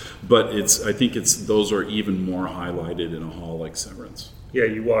course, but I think those are even more highlighted in a hall like Severance. Yeah,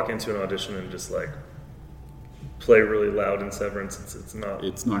 you walk into an audition and just play really loud in Severance.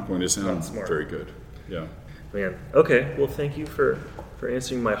 It's not going to sound very good. Yeah. Man. Okay. Well, thank you for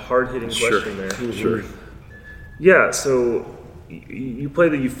answering my hard-hitting question there. Sure. Yeah. So you play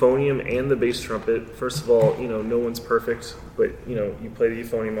the euphonium and the bass trumpet. First of all, no one's perfect, but you play the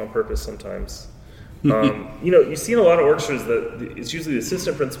euphonium on purpose sometimes. You see in a lot of orchestras that it's usually the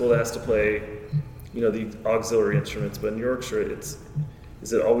assistant principal that has to play, the auxiliary instruments. But in your orchestra,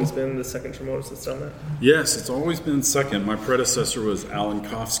 has it always been the second trombonist that's done that? Yes, it's always been second. My predecessor was Alan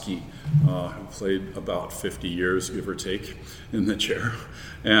Kofsky, who played about 50 years, give or take, in the chair.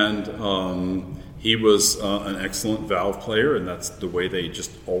 And he was an excellent valve player, and that's the way they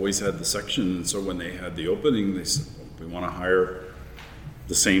just always had the section. And so when they had the opening, they said, we want to hire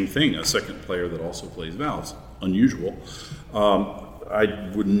the same thing, a second player that also plays valves. Unusual. I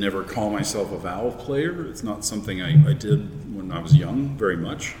would never call myself a valve player. It's not something I did when I was young very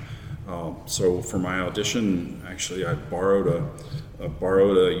much. So for my audition, actually, I borrowed a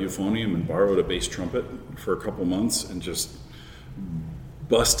euphonium and borrowed a bass trumpet for a couple months and just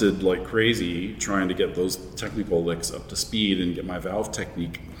busted like crazy trying to get those technical licks up to speed and get my valve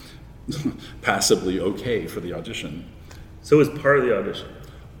technique passably okay for the audition. So it was part of the audition?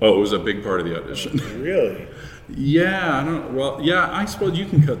 Oh, it was a big part of the audition. Really? Yeah, I suppose you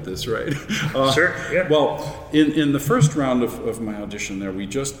can cut this, right? Sure, yeah. Well, in the first round of my audition there, we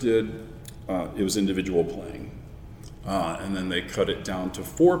just did, it was individual playing. And then they cut it down to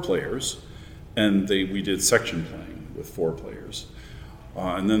 4 players, and we did section playing with 4 players.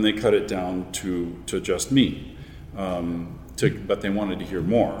 And then they cut it down to just me. But they wanted to hear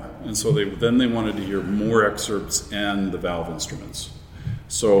more. And so they wanted to hear more excerpts and the valve instruments.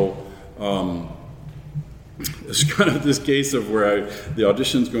 So it's kind of this case of where the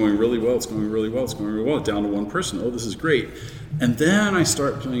audition's going really well, it's going really well, down to one person. Oh, this is great. And then I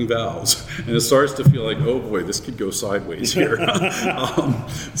start playing valves, and it starts to feel like, oh boy, this could go sideways here.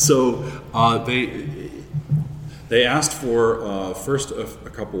 So they asked for first a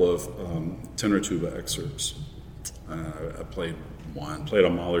couple of tenor tuba excerpts. I played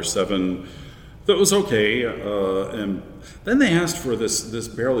on Mahler 7. That was okay, and then they asked for this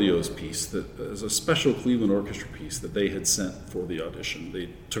Berlioz piece that is a special Cleveland Orchestra piece that they had sent for the audition. They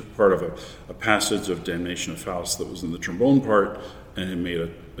took part of a passage of Damnation of Faust that was in the trombone part and made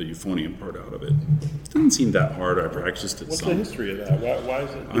a euphonium part out of it. It didn't seem that hard. I practiced it What's some. the history of that? Why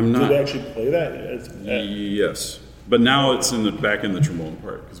is it? I'm not. Did they actually play that? Yes, but now it's back in the trombone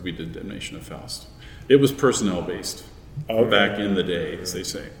part because we did Damnation of Faust. It was personnel based back in the day, as they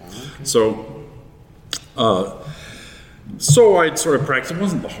say. Okay. So I'd sort of practice. It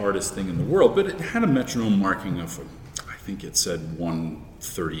wasn't the hardest thing in the world, but it had a metronome marking of, I think it said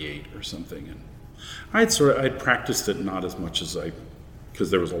 138 or something. And I'd practiced it not as much as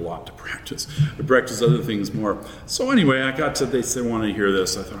because there was a lot to practice. I practiced other things more. So anyway, they said, want to hear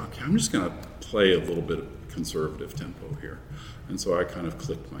this. I thought, okay, I'm just going to play a little bit of conservative tempo here. And so I kind of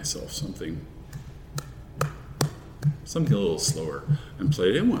clicked myself something a little slower and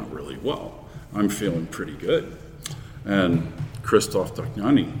played. It went really well. I'm feeling pretty good. And Christoph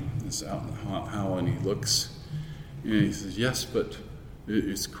Dognani is out in the hall and he looks and he says, yes, but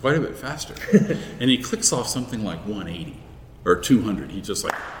it's quite a bit faster. And he clicks off something like 180 or 200. He just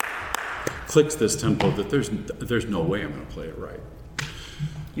clicked this tempo that there's no way I'm going to play it right.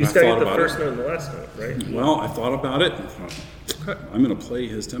 You just got to get the first note and the last note, right? Well, I thought about it and thought, okay, I'm going to play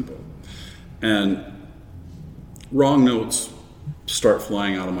his tempo. And wrong notes start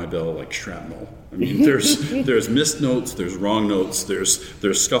flying out of my bell like shrapnel. I mean, there's missed notes, there's wrong notes,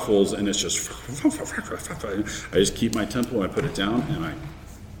 there's scuffles, and it's just I just keep my tempo, I put it down, and I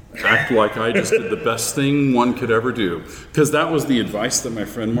act like I just did the best thing one could ever do. Because that was the advice that my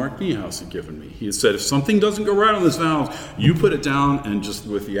friend Mark Niehaus had given me. He had said, if something doesn't go right on this valve, you put it down, and just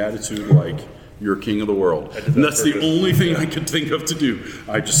with the attitude like you're king of the world. And that's the only thing I could think of to do.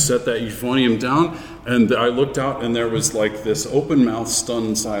 I just set that euphonium down, and I looked out, and there was like this open-mouthed,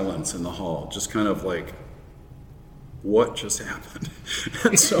 stunned silence in the hall, just kind of like, what just happened?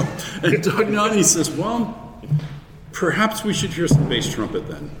 And Dognani says, well, perhaps we should hear some bass trumpet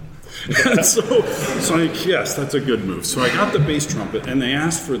then. And so yes, that's a good move. So I got the bass trumpet, and they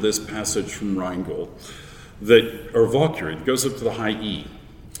asked for this passage from Rheingold, or Valkyrie. It goes up to the high E.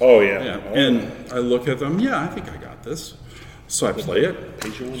 Oh, yeah. And I look at them, I think I got this. So I play it.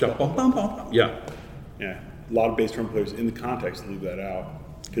 Yeah. Yeah. A lot of bass trumpet players in the context leave that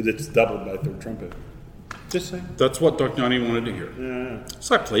out because it's doubled by third trumpet. Just saying. That's what Dognani wanted to hear. Yeah.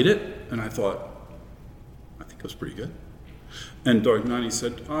 So I played it, and I thought, I think it was pretty good. And Dognani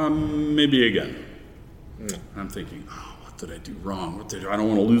said, maybe again. I'm thinking, what did I do wrong? I don't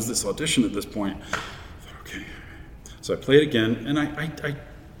want to lose this audition at this point. I thought, okay. So I played again, and I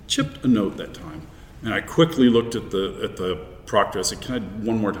chipped a note that time. And I quickly looked at the proctor. I said, can I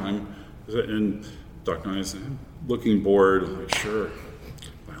one more time? And Dognani said, looking bored, I'm like, sure.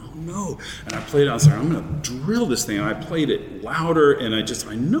 Oh no. And I played it, I was like, I'm going to drill this thing. And I played it louder, and I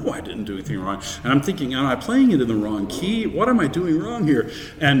know I didn't do anything wrong. And I'm thinking, am I playing it in the wrong key? What am I doing wrong here?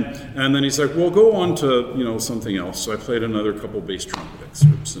 And then he's like, well, go on to, something else. So I played another couple bass trumpet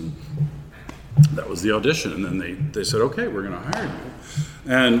excerpts, and that was the audition. And then they said, okay, we're going to hire you.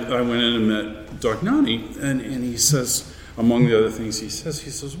 And I went in and met Dognani, and he says, among the other things he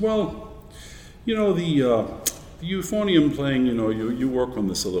says, well, the euphonium playing, you work on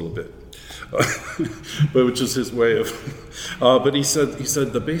this a little bit, but which is his way of. But he said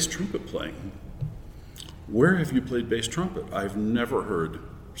the bass trumpet playing. Where have you played bass trumpet? I've never heard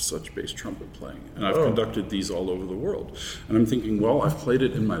such bass trumpet playing, and I've conducted these all over the world. And I'm thinking, well, I've played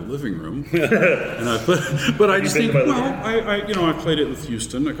it in my living room, but I just think, well, I played it with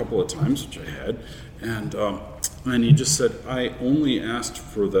Houston a couple of times, which I had, and he just said, I only asked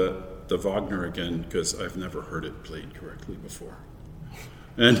for the Wagner again because I've never heard it played correctly before.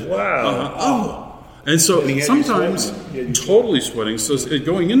 And wow. And so sometimes totally sweating. So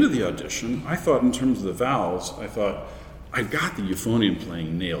going into the audition, I thought in terms of the valves, I got the euphonium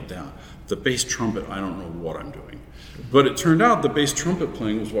playing nailed down. The bass trumpet, I don't know what I'm doing. But it turned out the bass trumpet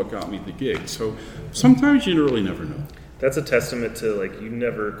playing was what got me the gig. So sometimes you really never know. That's a testament to you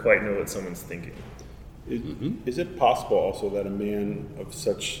never quite know what someone's thinking. Is it possible also that a man of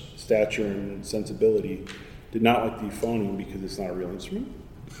such stature and sensibility did not like the euphonium because it's not a real instrument?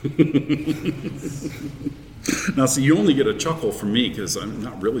 Now, see, you only get a chuckle from me because I'm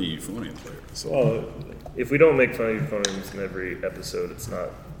not really a euphonium player. So. Well, if we don't make fun of euphoniums in every episode, it's not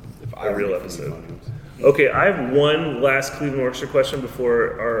a real episode. Okay, I have one last Cleveland Orchestra question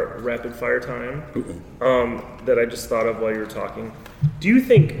before our rapid fire time that I just thought of while you were talking. Do you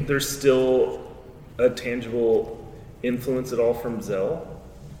think there's still a tangible influence at all from Zell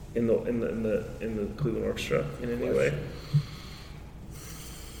in the Cleveland Orchestra in any way?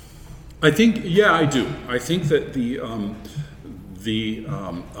 I think, I do. I think that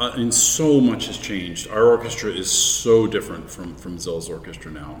and so much has changed. Our orchestra is so different from Zell's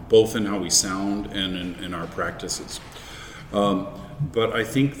orchestra now, both in how we sound and in our practices. But I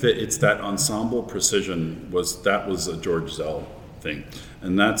think that it's that ensemble precision was a George Zell thing,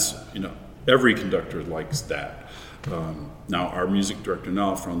 and that's every conductor likes that. Now our music director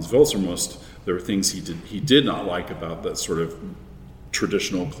now, Franz Welsermust, there were things he did not like about that sort of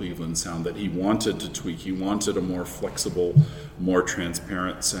traditional Cleveland sound that he wanted to tweak. He wanted a more flexible, more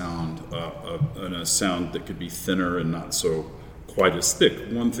transparent sound, and a sound that could be thinner and not so quite as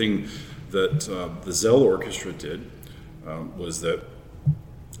thick. One thing that the Zell Orchestra did was that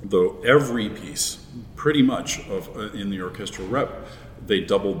every piece, pretty much in the orchestral rep, they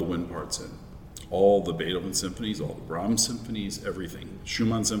doubled the wind parts in. All the Beethoven symphonies, all the Brahms symphonies, everything.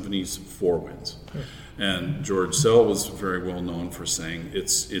 Schumann symphonies, 4 winds. And George Zell was very well known for saying,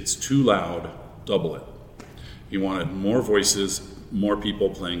 it's too loud, double it. He wanted more voices, more people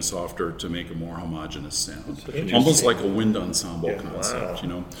playing softer to make a more homogeneous sound. Almost like a wind ensemble concept,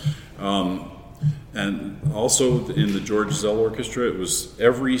 And also in the George Zell Orchestra, it was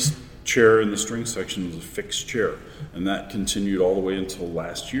every chair in the string section was a fixed chair, and that continued all the way until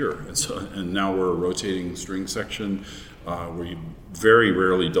last year. And now we're a rotating string section where you very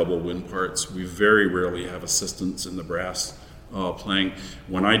rarely double wind parts. We very rarely have assistants in the brass playing.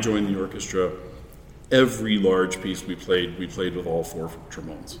 When I joined the orchestra, every large piece we played with all 4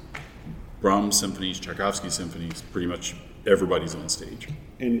 trombones. Brahms symphonies, Tchaikovsky symphonies, pretty much everybody's on stage.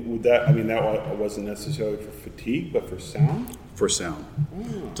 And would that, I mean, that wasn't necessarily for fatigue, but for sound? For sound.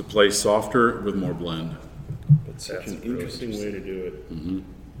 Oh. To play softer with more blend. That's such an interesting way to do it. Mm-hmm.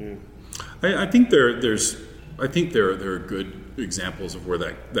 Yeah. I think there are good examples of where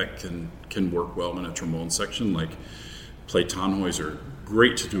that can work well in a trombone section, like play Tannhäuser.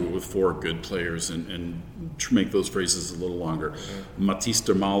 Great to do it with 4 good players and make those phrases a little longer. Mm-hmm. Matisse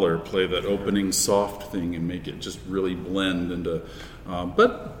de Mahler, play that opening soft thing and make it just really blend into.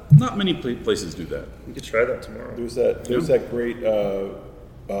 But not many places do that. We could try that tomorrow. There's that great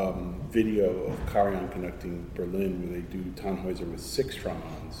video of Karajan conducting Berlin where they do Tannhäuser with 6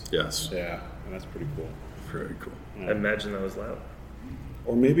 trombones. Yes. Yeah, and that's pretty cool. Very cool. Yeah. I imagine that was loud.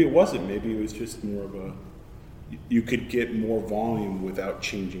 Or maybe it wasn't. Maybe it was just more of a. You could get more volume without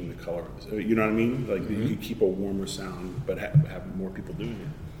changing the color. You know what I mean? Like you could keep a warmer sound, but have more people doing it.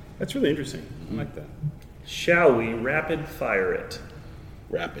 That's really interesting. I like that. Shall we rapid fire it?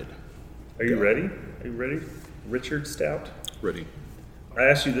 Rapid. Are you ready? Are you ready? Richard Stout? Ready. I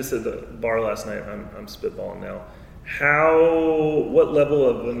asked you this at the bar last night. I'm spitballing now. What level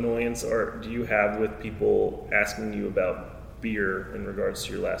of annoyance do you have with people asking you about beer in regards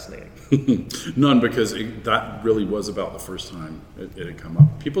to your last name? None, because that really was about the first time it had come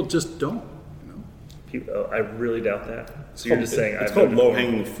up. People just don't. I really doubt that. So you're just saying it's called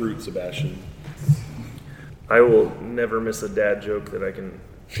low-hanging fruit, Sebastian. I will never miss a dad joke that I can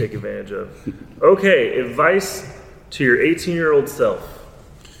take advantage of. Okay, advice to your 18-year-old self.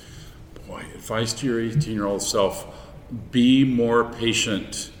 Boy, advice to your 18-year-old self: be more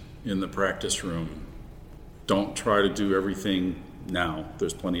patient in the practice room. Don't try to do everything now.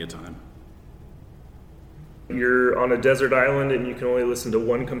 There's plenty of time. You're on a desert island and you can only listen to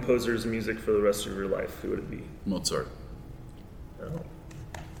one composer's music for the rest of your life. Who would it be? Mozart. Oh.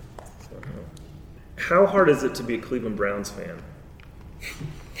 How hard is it to be a Cleveland Browns fan?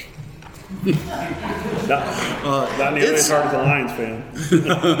 Not nearly as hard as a Lions fan.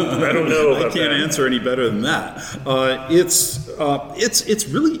 I don't know about I can't answer any better than that. It's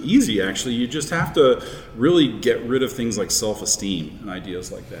really easy, actually. You just have to really get rid of things like self-esteem and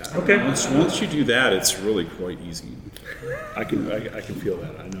ideas like that. Okay. Once you do that, it's really quite easy. I can feel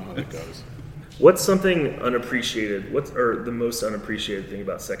that. I know how that goes. What's something unappreciated? Or the most unappreciated thing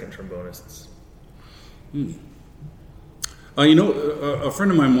about second trombonists? A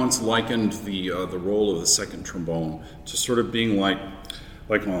friend of mine once likened the role of the second trombone to sort of being like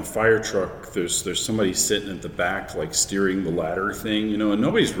on a fire truck. There's somebody sitting at the back, like steering the ladder thing, and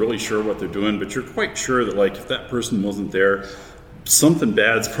nobody's really sure what they're doing, but you're quite sure that like if that person wasn't there, something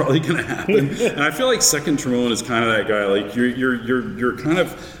bad's probably going to happen. And I feel like second trombone is kind of that guy. Like you're kind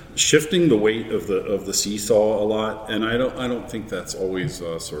of shifting the weight of the seesaw a lot, and I don't think that's always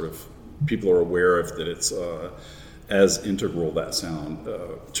sort of people are aware of that it's. As integral that sound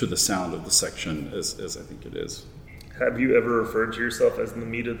to the sound of the section as I think it is. Have you ever referred to yourself as the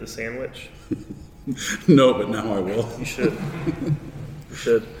meat of the sandwich? No, but now I will. You should. You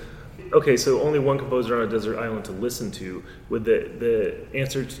should. Okay, so only one composer on a desert island to listen to. Would the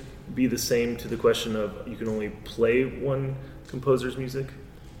answer be the same to the question of you can only play one composer's music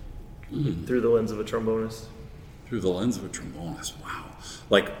through the lens of a trombonist? Through the lens of a trombonist, wow.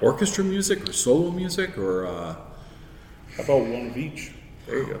 Like orchestra music or solo music or... How about one of each?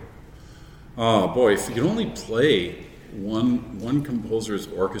 There you go. Oh boy, if you could only play one composer's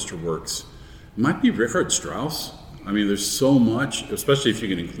orchestra works, it might be Richard Strauss. I mean, there's so much, especially if you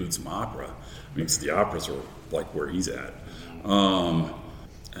can include some opera. I mean, the operas are like where he's at. And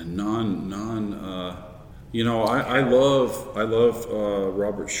I love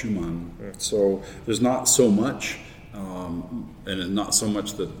Robert Schumann. So there's not so much, and not so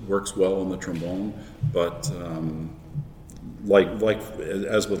much that works well on the trombone, but. Like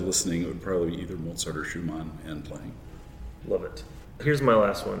as with listening, it would probably be either Mozart or Schumann and playing. Love it. Here's my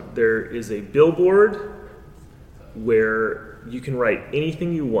last one. There is a billboard where you can write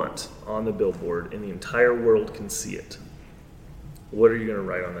anything you want on the billboard and the entire world can see it. What are you going to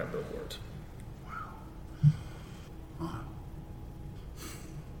write on that billboard? Wow.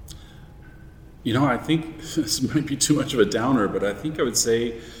 I think this might be too much of a downer, but I think I would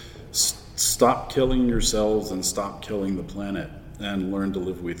say stop killing yourselves and stop killing the planet and learn to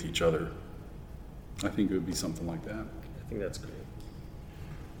live with each other. I think it would be something like that. I think that's great.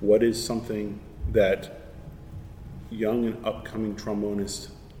 what is something that young and upcoming trombonists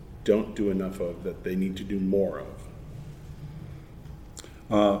don't do enough of that they need to do more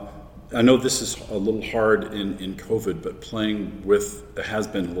of? I know this is a little hard in COVID, but playing with, it has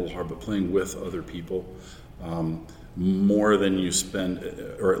been a little hard, but playing with other people, more than you spend,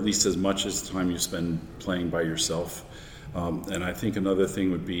 or at least as much as time you spend playing by yourself. And I think another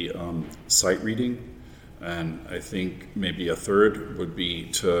thing would be sight reading. And I think maybe a third would be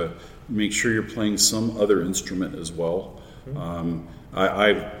to make sure you're playing some other instrument as well.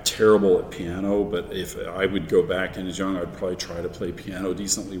 I'm terrible at piano, but if I would go back and as young, I'd probably try to play piano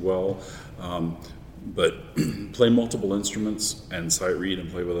decently well. But play multiple instruments and sight read and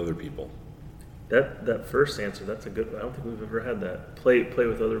play with other people. That first answer, that's a good one. I don't think we've ever had that. Play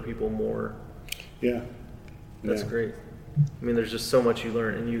with other people more. Yeah. That's great. I mean, there's just so much you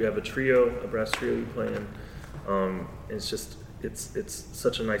learn, and you have a brass trio you play in. It's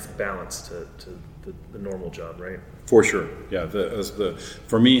such a nice balance to the normal job, right? For sure, yeah.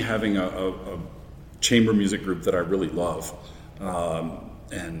 For me, having a chamber music group that I really love,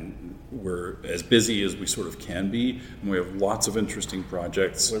 and we're as busy as we sort of can be, and we have lots of interesting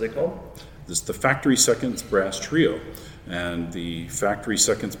projects. What are they called? This is the Factory Seconds Brass Trio, and the Factory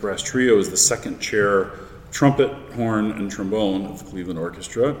Seconds Brass Trio is the second chair trumpet, horn, and trombone of the Cleveland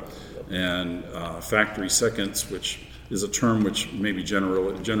Orchestra, and Factory Seconds, which is a term which maybe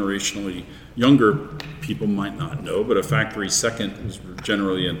generationally younger people might not know, but a factory second is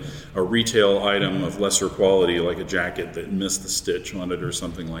generally a retail item of lesser quality, like a jacket that missed the stitch on it or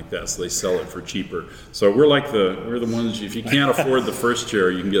something like that, so they sell it for cheaper. So we're the ones, if you can't afford the first chair,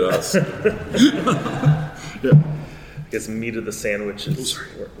 you can get us. Yeah. I guess meat of the sandwich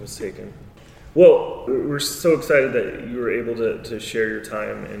was taken. Well, we're so excited that you were able to share your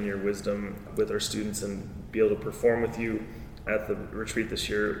time and your wisdom with our students and be able to perform with you at the retreat this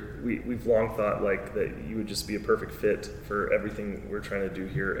year. We've long thought that you would just be a perfect fit for everything we're trying to do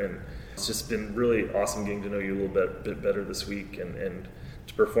here, and it's just been really awesome getting to know you a little bit better this week and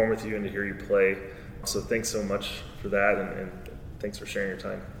to perform with you and to hear you play. So thanks so much for that, and thanks for sharing your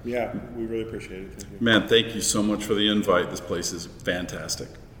time. Yeah, we really appreciate it. Thank you. Man, thank you so much for the invite. This place is fantastic.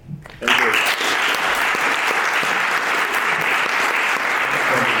 Thank you.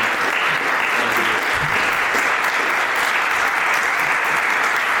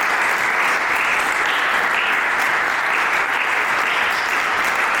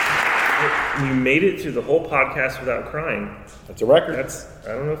 You made it through the whole podcast without crying. That's a record. I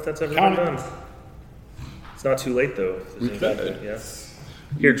don't know if that's ever been done. It's not too late though. Yeah.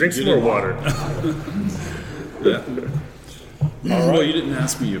 Here, drink some more water. Yeah. Well, you didn't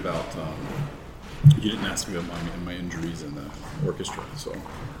ask me about my injuries in the orchestra, so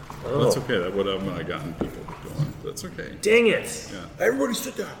that's okay. That would have gotten people going. That's okay. Dang it! Yeah. Everybody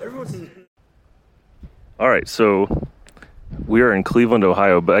sit down. All right, so we are in Cleveland,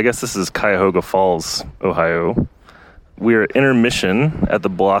 Ohio, but I guess this is Cuyahoga Falls, Ohio. We are at intermission at the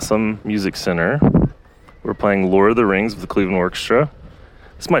Blossom Music Center. We're playing Lord of the Rings with the Cleveland Orchestra.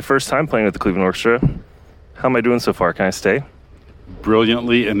 This is my first time playing with the Cleveland Orchestra. How am I doing so far? Can I stay?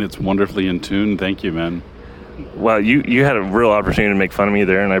 Brilliantly, and it's wonderfully in tune. Thank you, man. Wow, you had a real opportunity to make fun of me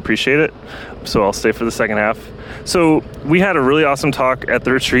there, and I appreciate it. So I'll stay for the second half. So we had a really awesome talk at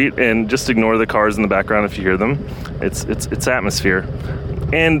the retreat, and just ignore the cars in the background if you hear them. It's atmosphere.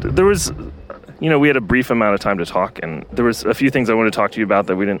 And there was, we had a brief amount of time to talk, and there was a few things I wanted to talk to you about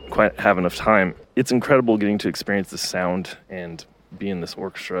that we didn't quite have enough time. It's incredible getting to experience the sound and be in this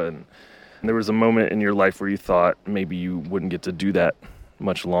orchestra. And there was a moment in your life where you thought maybe you wouldn't get to do that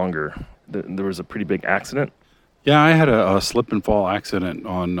much longer. There was a pretty big accident. Yeah, I had a slip and fall accident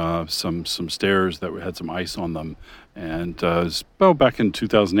on some stairs that had some ice on them, and it was back in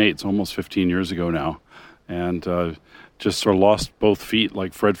 2008. It's almost 15 years ago now, and just sort of lost both feet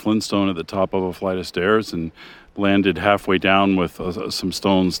like Fred Flintstone at the top of a flight of stairs, and landed halfway down with some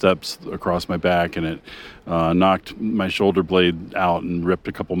stone steps across my back, and it knocked my shoulder blade out and ripped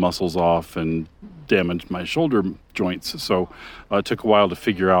a couple muscles off and damaged my shoulder joints. So it took a while to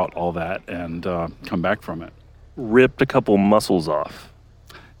figure out all that and come back from it. Ripped a couple muscles off.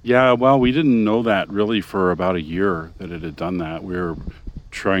 Yeah, well, we didn't know that really for about a year that it had done that. We were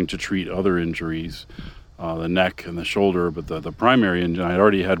trying to treat other injuries, the neck and the shoulder, but the primary injury, I had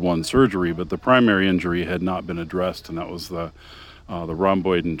already had one surgery, but the primary injury had not been addressed, and that was the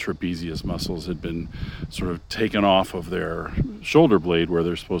rhomboid and trapezius muscles had been sort of taken off of their shoulder blade where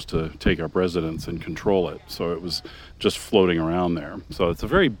they're supposed to take up residence and control it. So it was just floating around there. So it's a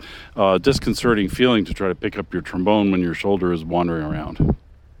very disconcerting feeling to try to pick up your trombone when your shoulder is wandering around.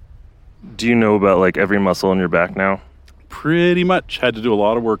 Do you know about every muscle in your back now? pretty much had to do a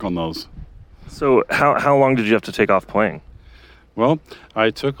lot of work on those. So how long did you have to take off playing? Well, I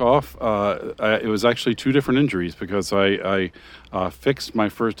took off. It was actually 2 different injuries because I fixed my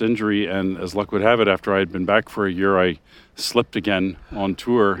first injury, and as luck would have it, after I had been back for a year, I slipped again on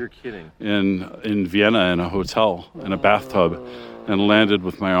tour. You're kidding. In Vienna in a hotel in a bathtub, and landed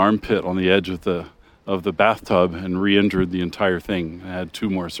with my armpit on the edge of the bathtub and re-injured the entire thing. I had 2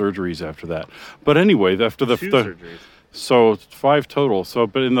 more surgeries after that. But anyway, after the surgeries. So 5 total.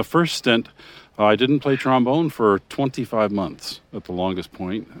 But in the first stint, I didn't play trombone for 25 months at the longest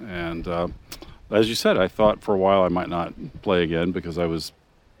point. And as you said, I thought for a while I might not play again because I was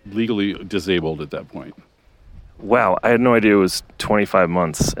legally disabled at that point. Wow, I had no idea it was 25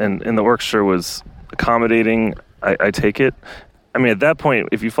 months. And the orchestra was accommodating, I take it. I mean, at that point,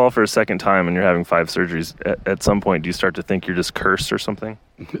 if you fall for a second time and you're having 5 surgeries, at some point, do you start to think you're just cursed or something?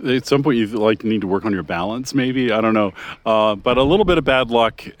 At some point, you need to work on your balance, maybe. I don't know. But a little bit of bad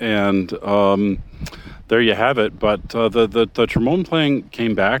luck, and there you have it. But the trombone playing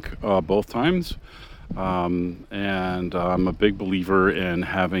came back both times. And I'm a big believer in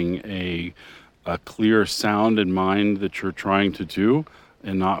having a clear sound in mind that you're trying to do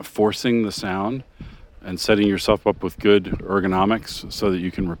and not forcing the sound, and setting yourself up with good ergonomics so that you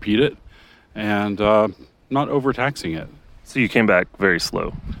can repeat it and not overtaxing it. So you came back very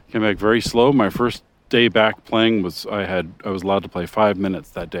slow. Came back very slow. My first day back playing was I was allowed to play 5 minutes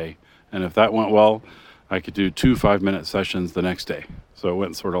that day. And if that went well, I could do 2 5-minute sessions the next day. So it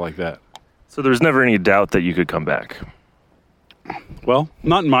went sort of like that. So there's never any doubt that you could come back. Well,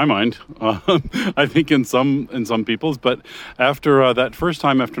 not in my mind. I think in some people's. But after that first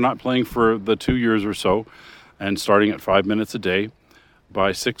time, after not playing for the 2 years or so, and starting at 5 minutes a day,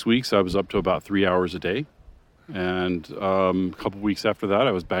 by 6 weeks I was up to about 3 hours a day. And a couple weeks after that,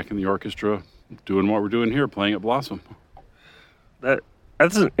 I was back in the orchestra, doing what we're doing here, playing at Blossom.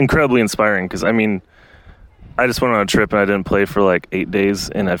 That's incredibly inspiring because I mean, I just went on a trip and I didn't play for like 8 days,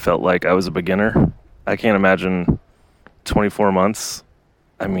 and I felt like I was a beginner. I can't imagine 24 months.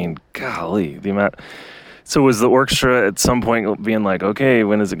 I mean, golly, the amount. So was the orchestra at some point being like, okay,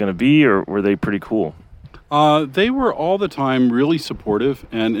 when is it going to be, or were they pretty cool? They were all the time really supportive,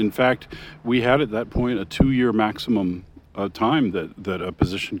 and in fact, we had at that point a 2-year maximum time that a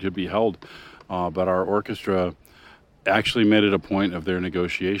position could be held. But our orchestra actually made it a point of their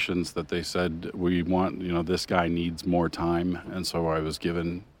negotiations that they said, we want, this guy needs more time, and so I was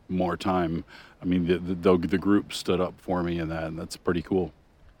given more time. I mean, the group stood up for me in that, and that's pretty cool.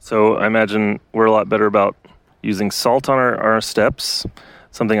 So I imagine we're a lot better about using salt on our steps,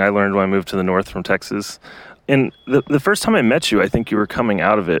 something I learned when I moved to the north from Texas. And the first time I met you, I think you were coming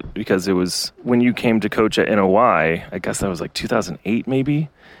out of it because it was when you came to coach at NOI. I guess that was like 2008 maybe.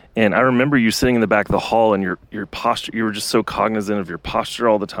 And I remember you sitting in the back of the hall and your posture, you were just so cognizant of your posture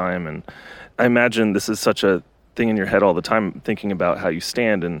all the time. And I imagine this is such a thing in your head all the time, thinking about how you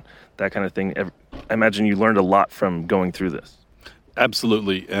stand and that kind of thing. I imagine you learned a lot from going through this.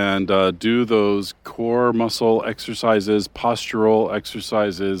 Absolutely. And do those core muscle exercises, postural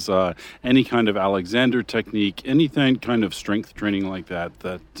exercises, any kind of Alexander technique, anything kind of strength training like that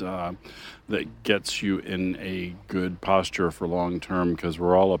gets you in a good posture for long term, because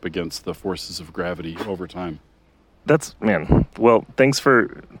we're all up against the forces of gravity over time. Well, thanks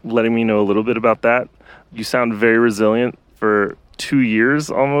for letting me know a little bit about that. You sound very resilient for 2 years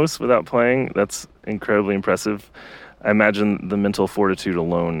almost without playing. That's incredibly impressive. I imagine the mental fortitude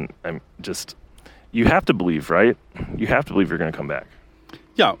alone, you have to believe, right? You have to believe you're going to come back.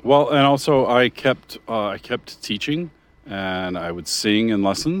 Yeah, well, and also I kept teaching, and I would sing in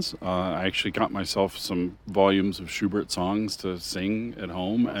lessons. I actually got myself some volumes of Schubert songs to sing at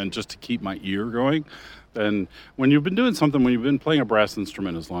home, and just to keep my ear going. And when you've been doing something, when you've been playing a brass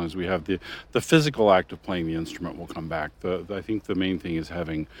instrument, as long as we have the physical act of playing the instrument will come back. I think the main thing is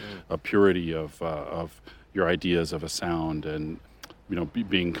having a purity of your ideas of a sound, and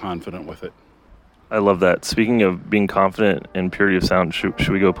being confident with it. I love that. Speaking of being confident and purity of sound, should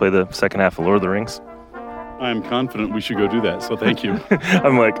we go play the second half of Lord of the Rings? I'm confident we should go do that, so thank you.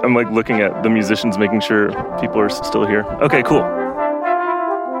 I'm like looking at the musicians, making sure people are still here. Okay, cool.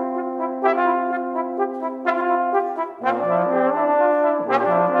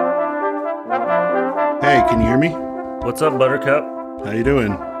 Hey, can you hear me? What's up, Buttercup? How you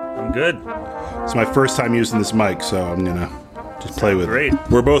doing? I'm good. It's my first time using this mic, so I'm gonna just play with great. it.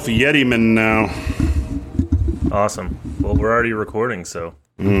 We're both Yeti men now. Awesome. Well, we're already recording, so.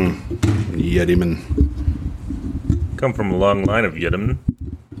 Yeti men. Come from a long line of Yetimen.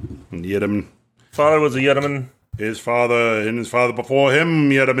 Yetimen. Father was a Yetiman. His father and his father before him,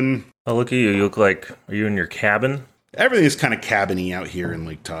 Yetimen. Oh, look at you. You look like, are you in your cabin? Everything's kind of cabiny out here in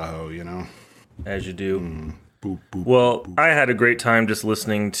Lake Tahoe, you know? As you do. Boop, boop, Well, boop. I had a great time just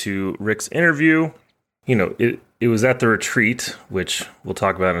listening to Rick's interview. You know, it was at the retreat, which we'll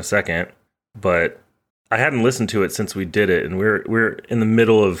talk about in a second, but I hadn't listened to it since we did it, and we're in the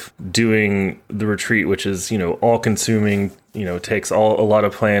middle of doing the retreat, which is, you know, all consuming, you know, takes a lot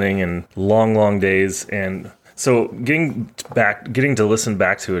of planning and long days. And so getting to listen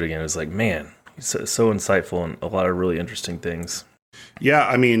back to it again is like, man, he's so insightful and a lot of really interesting things. Yeah,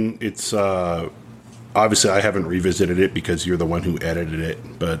 I mean, it's obviously I haven't revisited it because you're the one who edited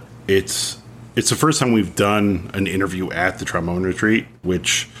it, but it's the first time we've done an interview at the Trombone Retreat,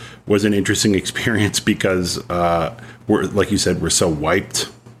 which was an interesting experience because we're, like you said, we're so wiped,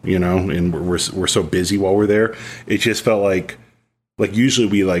 you know, and we're so busy while we're there. It just felt like usually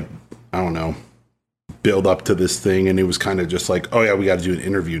we I don't know, build up to this thing, and it was kind of just like, oh yeah, we got to do an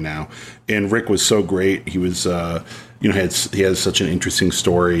interview now. And Rick was so great. He was he has such an interesting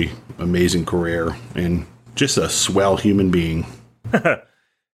story, amazing career, and just a swell human being.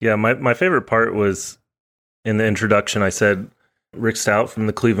 Yeah, my favorite part was in the introduction. I said Rick Stout from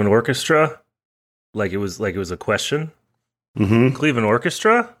the Cleveland Orchestra, like it was a question. Mm-hmm. Cleveland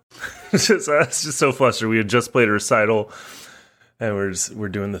Orchestra. It's just so flustered. We had just played a recital, and we're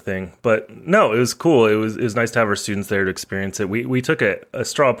doing the thing. But no, it was cool. It was nice to have our students there to experience it. We took a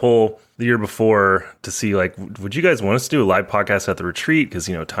straw poll the year before to see, like, would you guys want us to do a live podcast at the retreat? Because,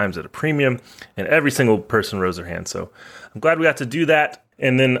 you know, time's at a premium, and every single person rose their hand. So I'm glad we got to do that.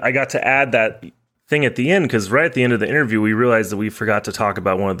 And then I got to add that thing at the end, because right at the end of the interview, we realized that we forgot to talk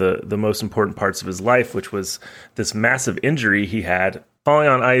about one of the most important parts of his life, which was this massive injury he had, falling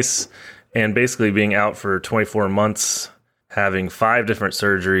on ice and basically being out for 24 months, having 5 different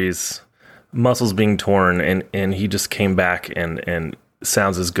surgeries, muscles being torn, and he just came back and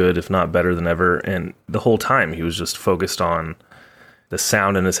sounds as good, if not better than ever. And the whole time he was just focused on the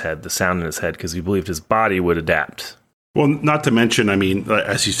sound in his head, because he believed his body would adapt. Well, not to mention, I mean,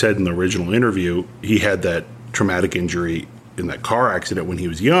 as you said in the original interview, he had that traumatic injury in that car accident when he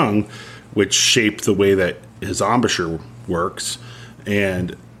was young, which shaped the way that his embouchure works.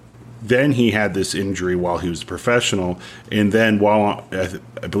 And then he had this injury while he was a professional. And then I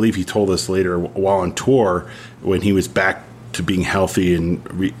believe he told us later, while on tour, when he was back to being healthy and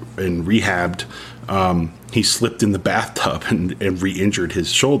rehabbed, he slipped in the bathtub and re-injured his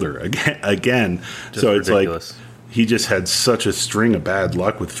shoulder again. So it's ridiculous. Like, he just had such a string of bad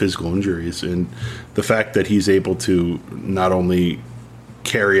luck with physical injuries, and the fact that he's able to not only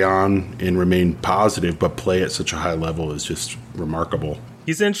carry on and remain positive, but play at such a high level is just remarkable.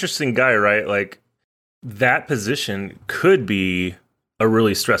 He's an interesting guy, right? Like, that position could be a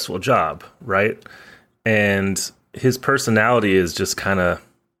really stressful job, right? And his personality is just kind of,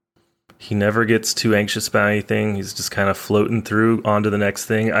 he never gets too anxious about anything. He's just kind of floating through onto the next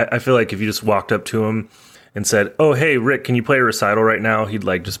thing. I feel like if you just walked up to him and said, "Oh, hey, Rick, can you play a recital right now?" He'd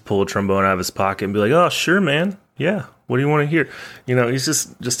like just pull a trombone out of his pocket and be like, "Oh, sure, man. Yeah. What do you want to hear?" You know, he's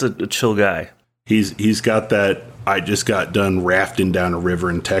just a chill guy. He's got that I just got done rafting down a river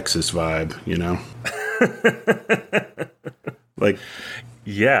in Texas vibe, you know? Like,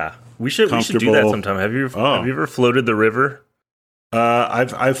 yeah, we should do that sometime. Have you ever floated the river?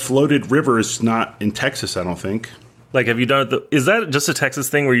 I've floated rivers, not in Texas, I don't think. Like, have you done it? Is that just a Texas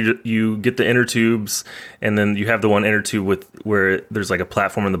thing where you get the inner tubes and then you have the one inner tube where there's like a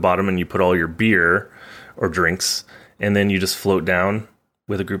platform in the bottom and you put all your beer or drinks and then you just float down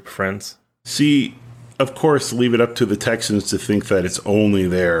with a group of friends? See, of course, leave it up to the Texans to think that it's only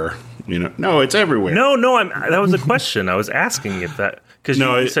there. You know, no, it's everywhere. No, that was a question. I was asking if that, because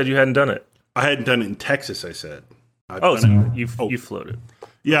you said you hadn't done it. I hadn't done it in Texas, I said. You floated.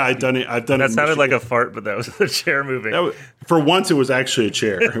 Yeah, I've done it. That sounded like a fart, but that was the chair moving. For once, it was actually a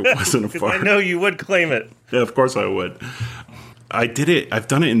chair. It wasn't a fart. I know you would claim it. Yeah, of course I would. I did it. I've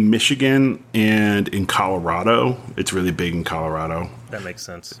done it in Michigan and in Colorado. It's really big in Colorado. That makes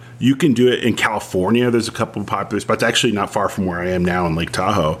sense. You can do it in California. There's a couple of popular spots. Actually, not far from where I am now in Lake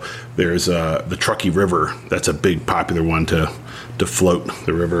Tahoe. There's the Truckee River. That's a big popular one to float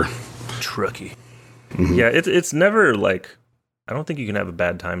the river. Truckee. Mm-hmm. Yeah, it's never like, I don't think you can have a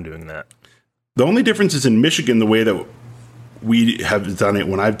bad time doing that. The only difference is in Michigan, the way that we have done it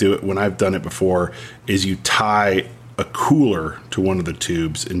when I've done it before, is you tie a cooler to one of the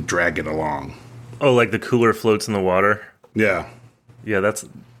tubes and drag it along. Oh, like the cooler floats in the water? Yeah. Yeah,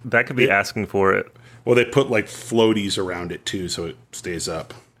 that could be asking for it. Well, they put like floaties around it too, so it stays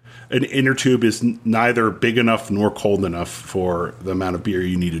up. An inner tube is neither big enough nor cold enough for the amount of beer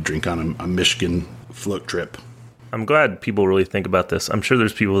you need to drink on a Michigan float trip. I'm glad people really think about this. I'm sure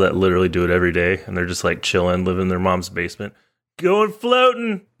there's people that literally do it every day, and they're just like chilling, living in their mom's basement. Going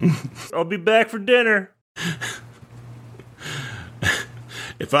floating. I'll be back for dinner.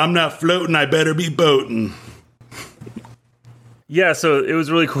 If I'm not floating, I better be boating. Yeah, so it was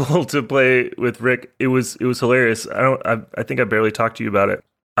really cool to play with Rick. It was hilarious. I think I barely talked to you about it.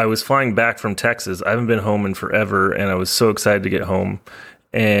 I was flying back from Texas. I haven't been home in forever, and I was so excited to get home.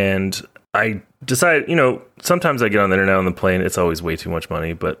 And I decided, sometimes I get on the internet on the plane. It's always way too much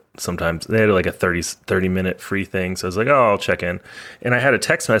money, but sometimes they had like a 30-minute free thing. So I was like, oh, I'll check in. And I had a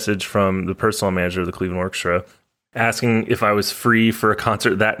text message from the personal manager of the Cleveland Orchestra asking if I was free for a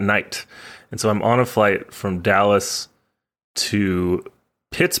concert that night. And so I'm on a flight from Dallas to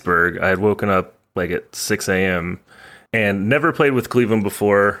Pittsburgh. I had woken up like at 6 a.m. and never played with Cleveland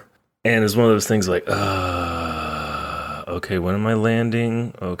before. And it was one of those things like, okay, when am I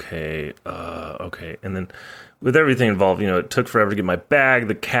landing? Okay. And then with everything involved, it took forever to get my bag.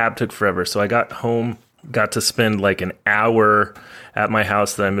 The cab took forever. So I got home, got to spend like an hour at my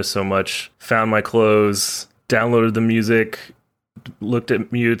house that I missed so much, found my clothes, downloaded the music, looked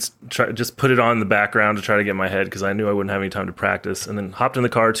at mutes, just put it on in the background to try to get my head because I knew I wouldn't have any time to practice, and then hopped in the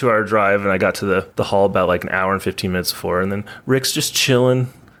car, 2-hour drive, and I got to the hall about like an hour and 15 minutes before, and then Rick's just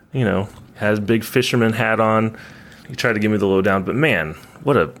chilling, has a big fisherman hat on. He tried to give me the lowdown, but man,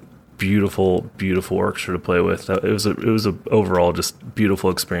 what a beautiful, beautiful orchestra to play with. It was a overall just beautiful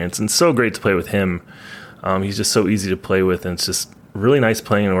experience, and so great to play with him. He's just so easy to play with, and it's just really nice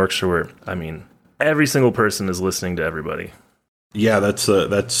playing in an orchestra where, every single person is listening to everybody. Yeah, that's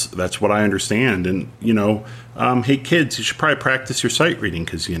what I understand. And, hey, kids, you should probably practice your sight reading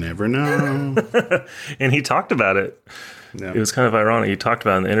because you never know. And he talked about it. Yeah. It was kind of ironic. He talked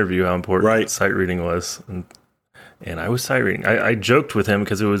about in the interview how important sight reading was. And I was sight reading. I joked with him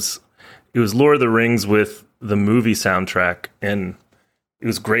because it was Lord of the Rings with the movie soundtrack. And it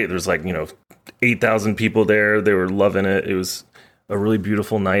was great. There was 8,000 people there. They were loving it. It was a really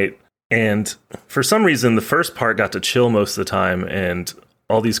beautiful night. And for some reason, the first part got to chill most of the time, and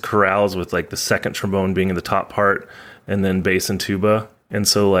all these chorales with like the second trombone being in the top part, and then bass and tuba. And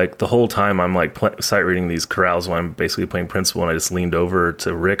so like the whole time I'm like sight reading these chorales while I'm basically playing principal, and I just leaned over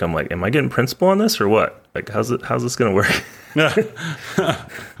to Rick. I'm like, am I getting principal on this or what? Like, how's this going to work?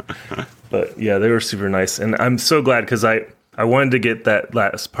 But yeah, they were super nice. And I'm so glad because I wanted to get that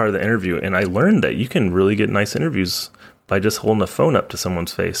last part of the interview, and I learned that you can really get nice interviews by just holding a phone up to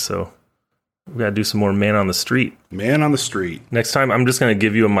someone's face. So we got to do some more man on the street. Man on the street. Next time, I'm just going to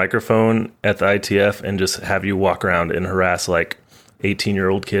give you a microphone at the ITF and just have you walk around and harass like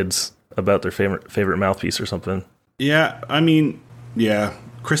 18-year-old kids about their favorite mouthpiece or something. Yeah,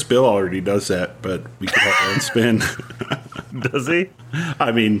 Chris Bill already does that, but we could have our own spin. Does he?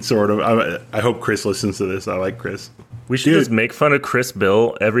 Sort of. I hope Chris listens to this. I like Chris. We should just make fun of Chris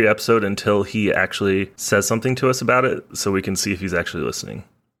Bill every episode until he actually says something to us about it so we can see if he's actually listening.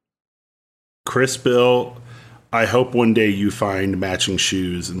 Chris Bill, I hope one day you find matching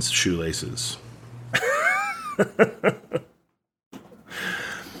shoes and shoelaces.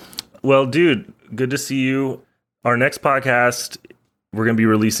 Well, dude, good to see you. Our next podcast, we're going to be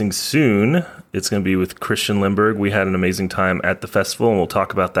releasing soon. It's going to be with Christian Lindberg. We had an amazing time at the festival, and we'll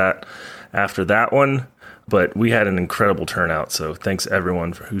talk about that after that one. But we had an incredible turnout, so thanks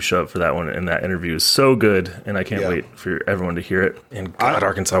everyone who showed up for that one. And that interview is so good, and I can't wait for everyone to hear it. And God,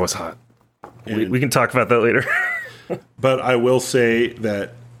 Arkansas was hot. We can talk about that later. But I will say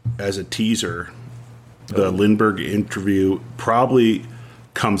that as a teaser, the Lindberg interview probably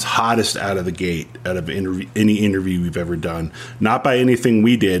comes hottest out of the gate out of any interview we've ever done. Not by anything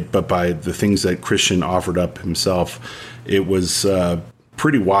we did, but by the things that Christian offered up himself. It was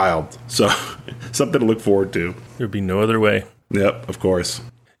pretty wild. So something to look forward to. There'd be no other way. Yep, of course.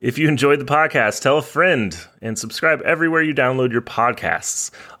 If you enjoyed the podcast, tell a friend and subscribe everywhere you download your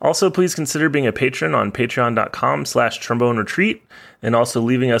podcasts. Also, please consider being a patron on patreon.com/trombone retreat and also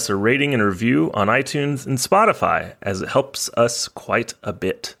leaving us a rating and review on iTunes and Spotify, as it helps us quite a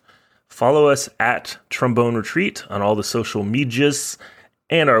bit. Follow us at Trombone Retreat on all the social medias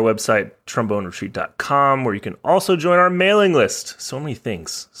and our website, tromboneretreat.com, where you can also join our mailing list. So many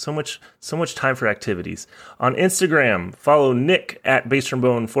things. So much time for activities. On Instagram, follow Nick at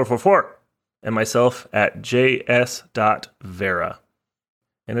basstrombone444 and myself at js.vera.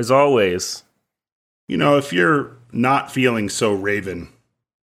 And as always, if you're not feeling so Raven,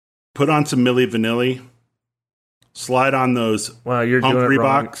 put on some Milli Vanilli, slide on those pump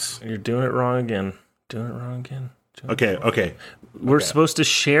Reeboks. You're doing it wrong again. Okay. We're supposed to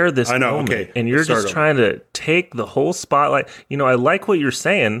share this moment, and you're just trying to take the whole spotlight. I like what you're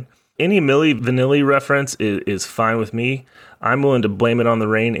saying, any Milli Vanilli reference is fine with me. I'm willing to blame it on the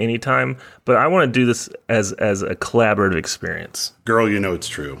rain anytime, but I want to do this as a collaborative experience. Girl, you know it's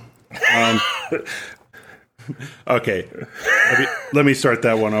true. Okay, let me start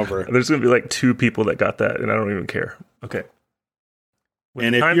that one over. There's going to be like 2 people that got that, and I don't even care. Okay.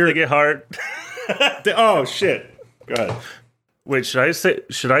 And if they get hard. Oh shit! Go ahead. Wait,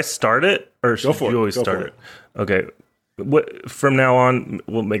 should I start it or should you always start it? Okay. What from now on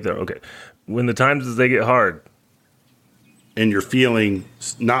we'll make that okay. When the times they get hard and you're feeling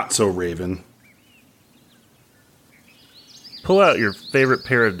not so Raven, pull out your favorite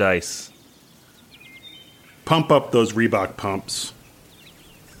pair of dice. Pump up those Reebok pumps.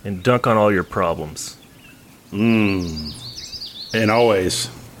 And dunk on all your problems. And always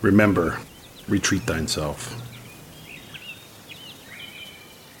remember, retreat thyself.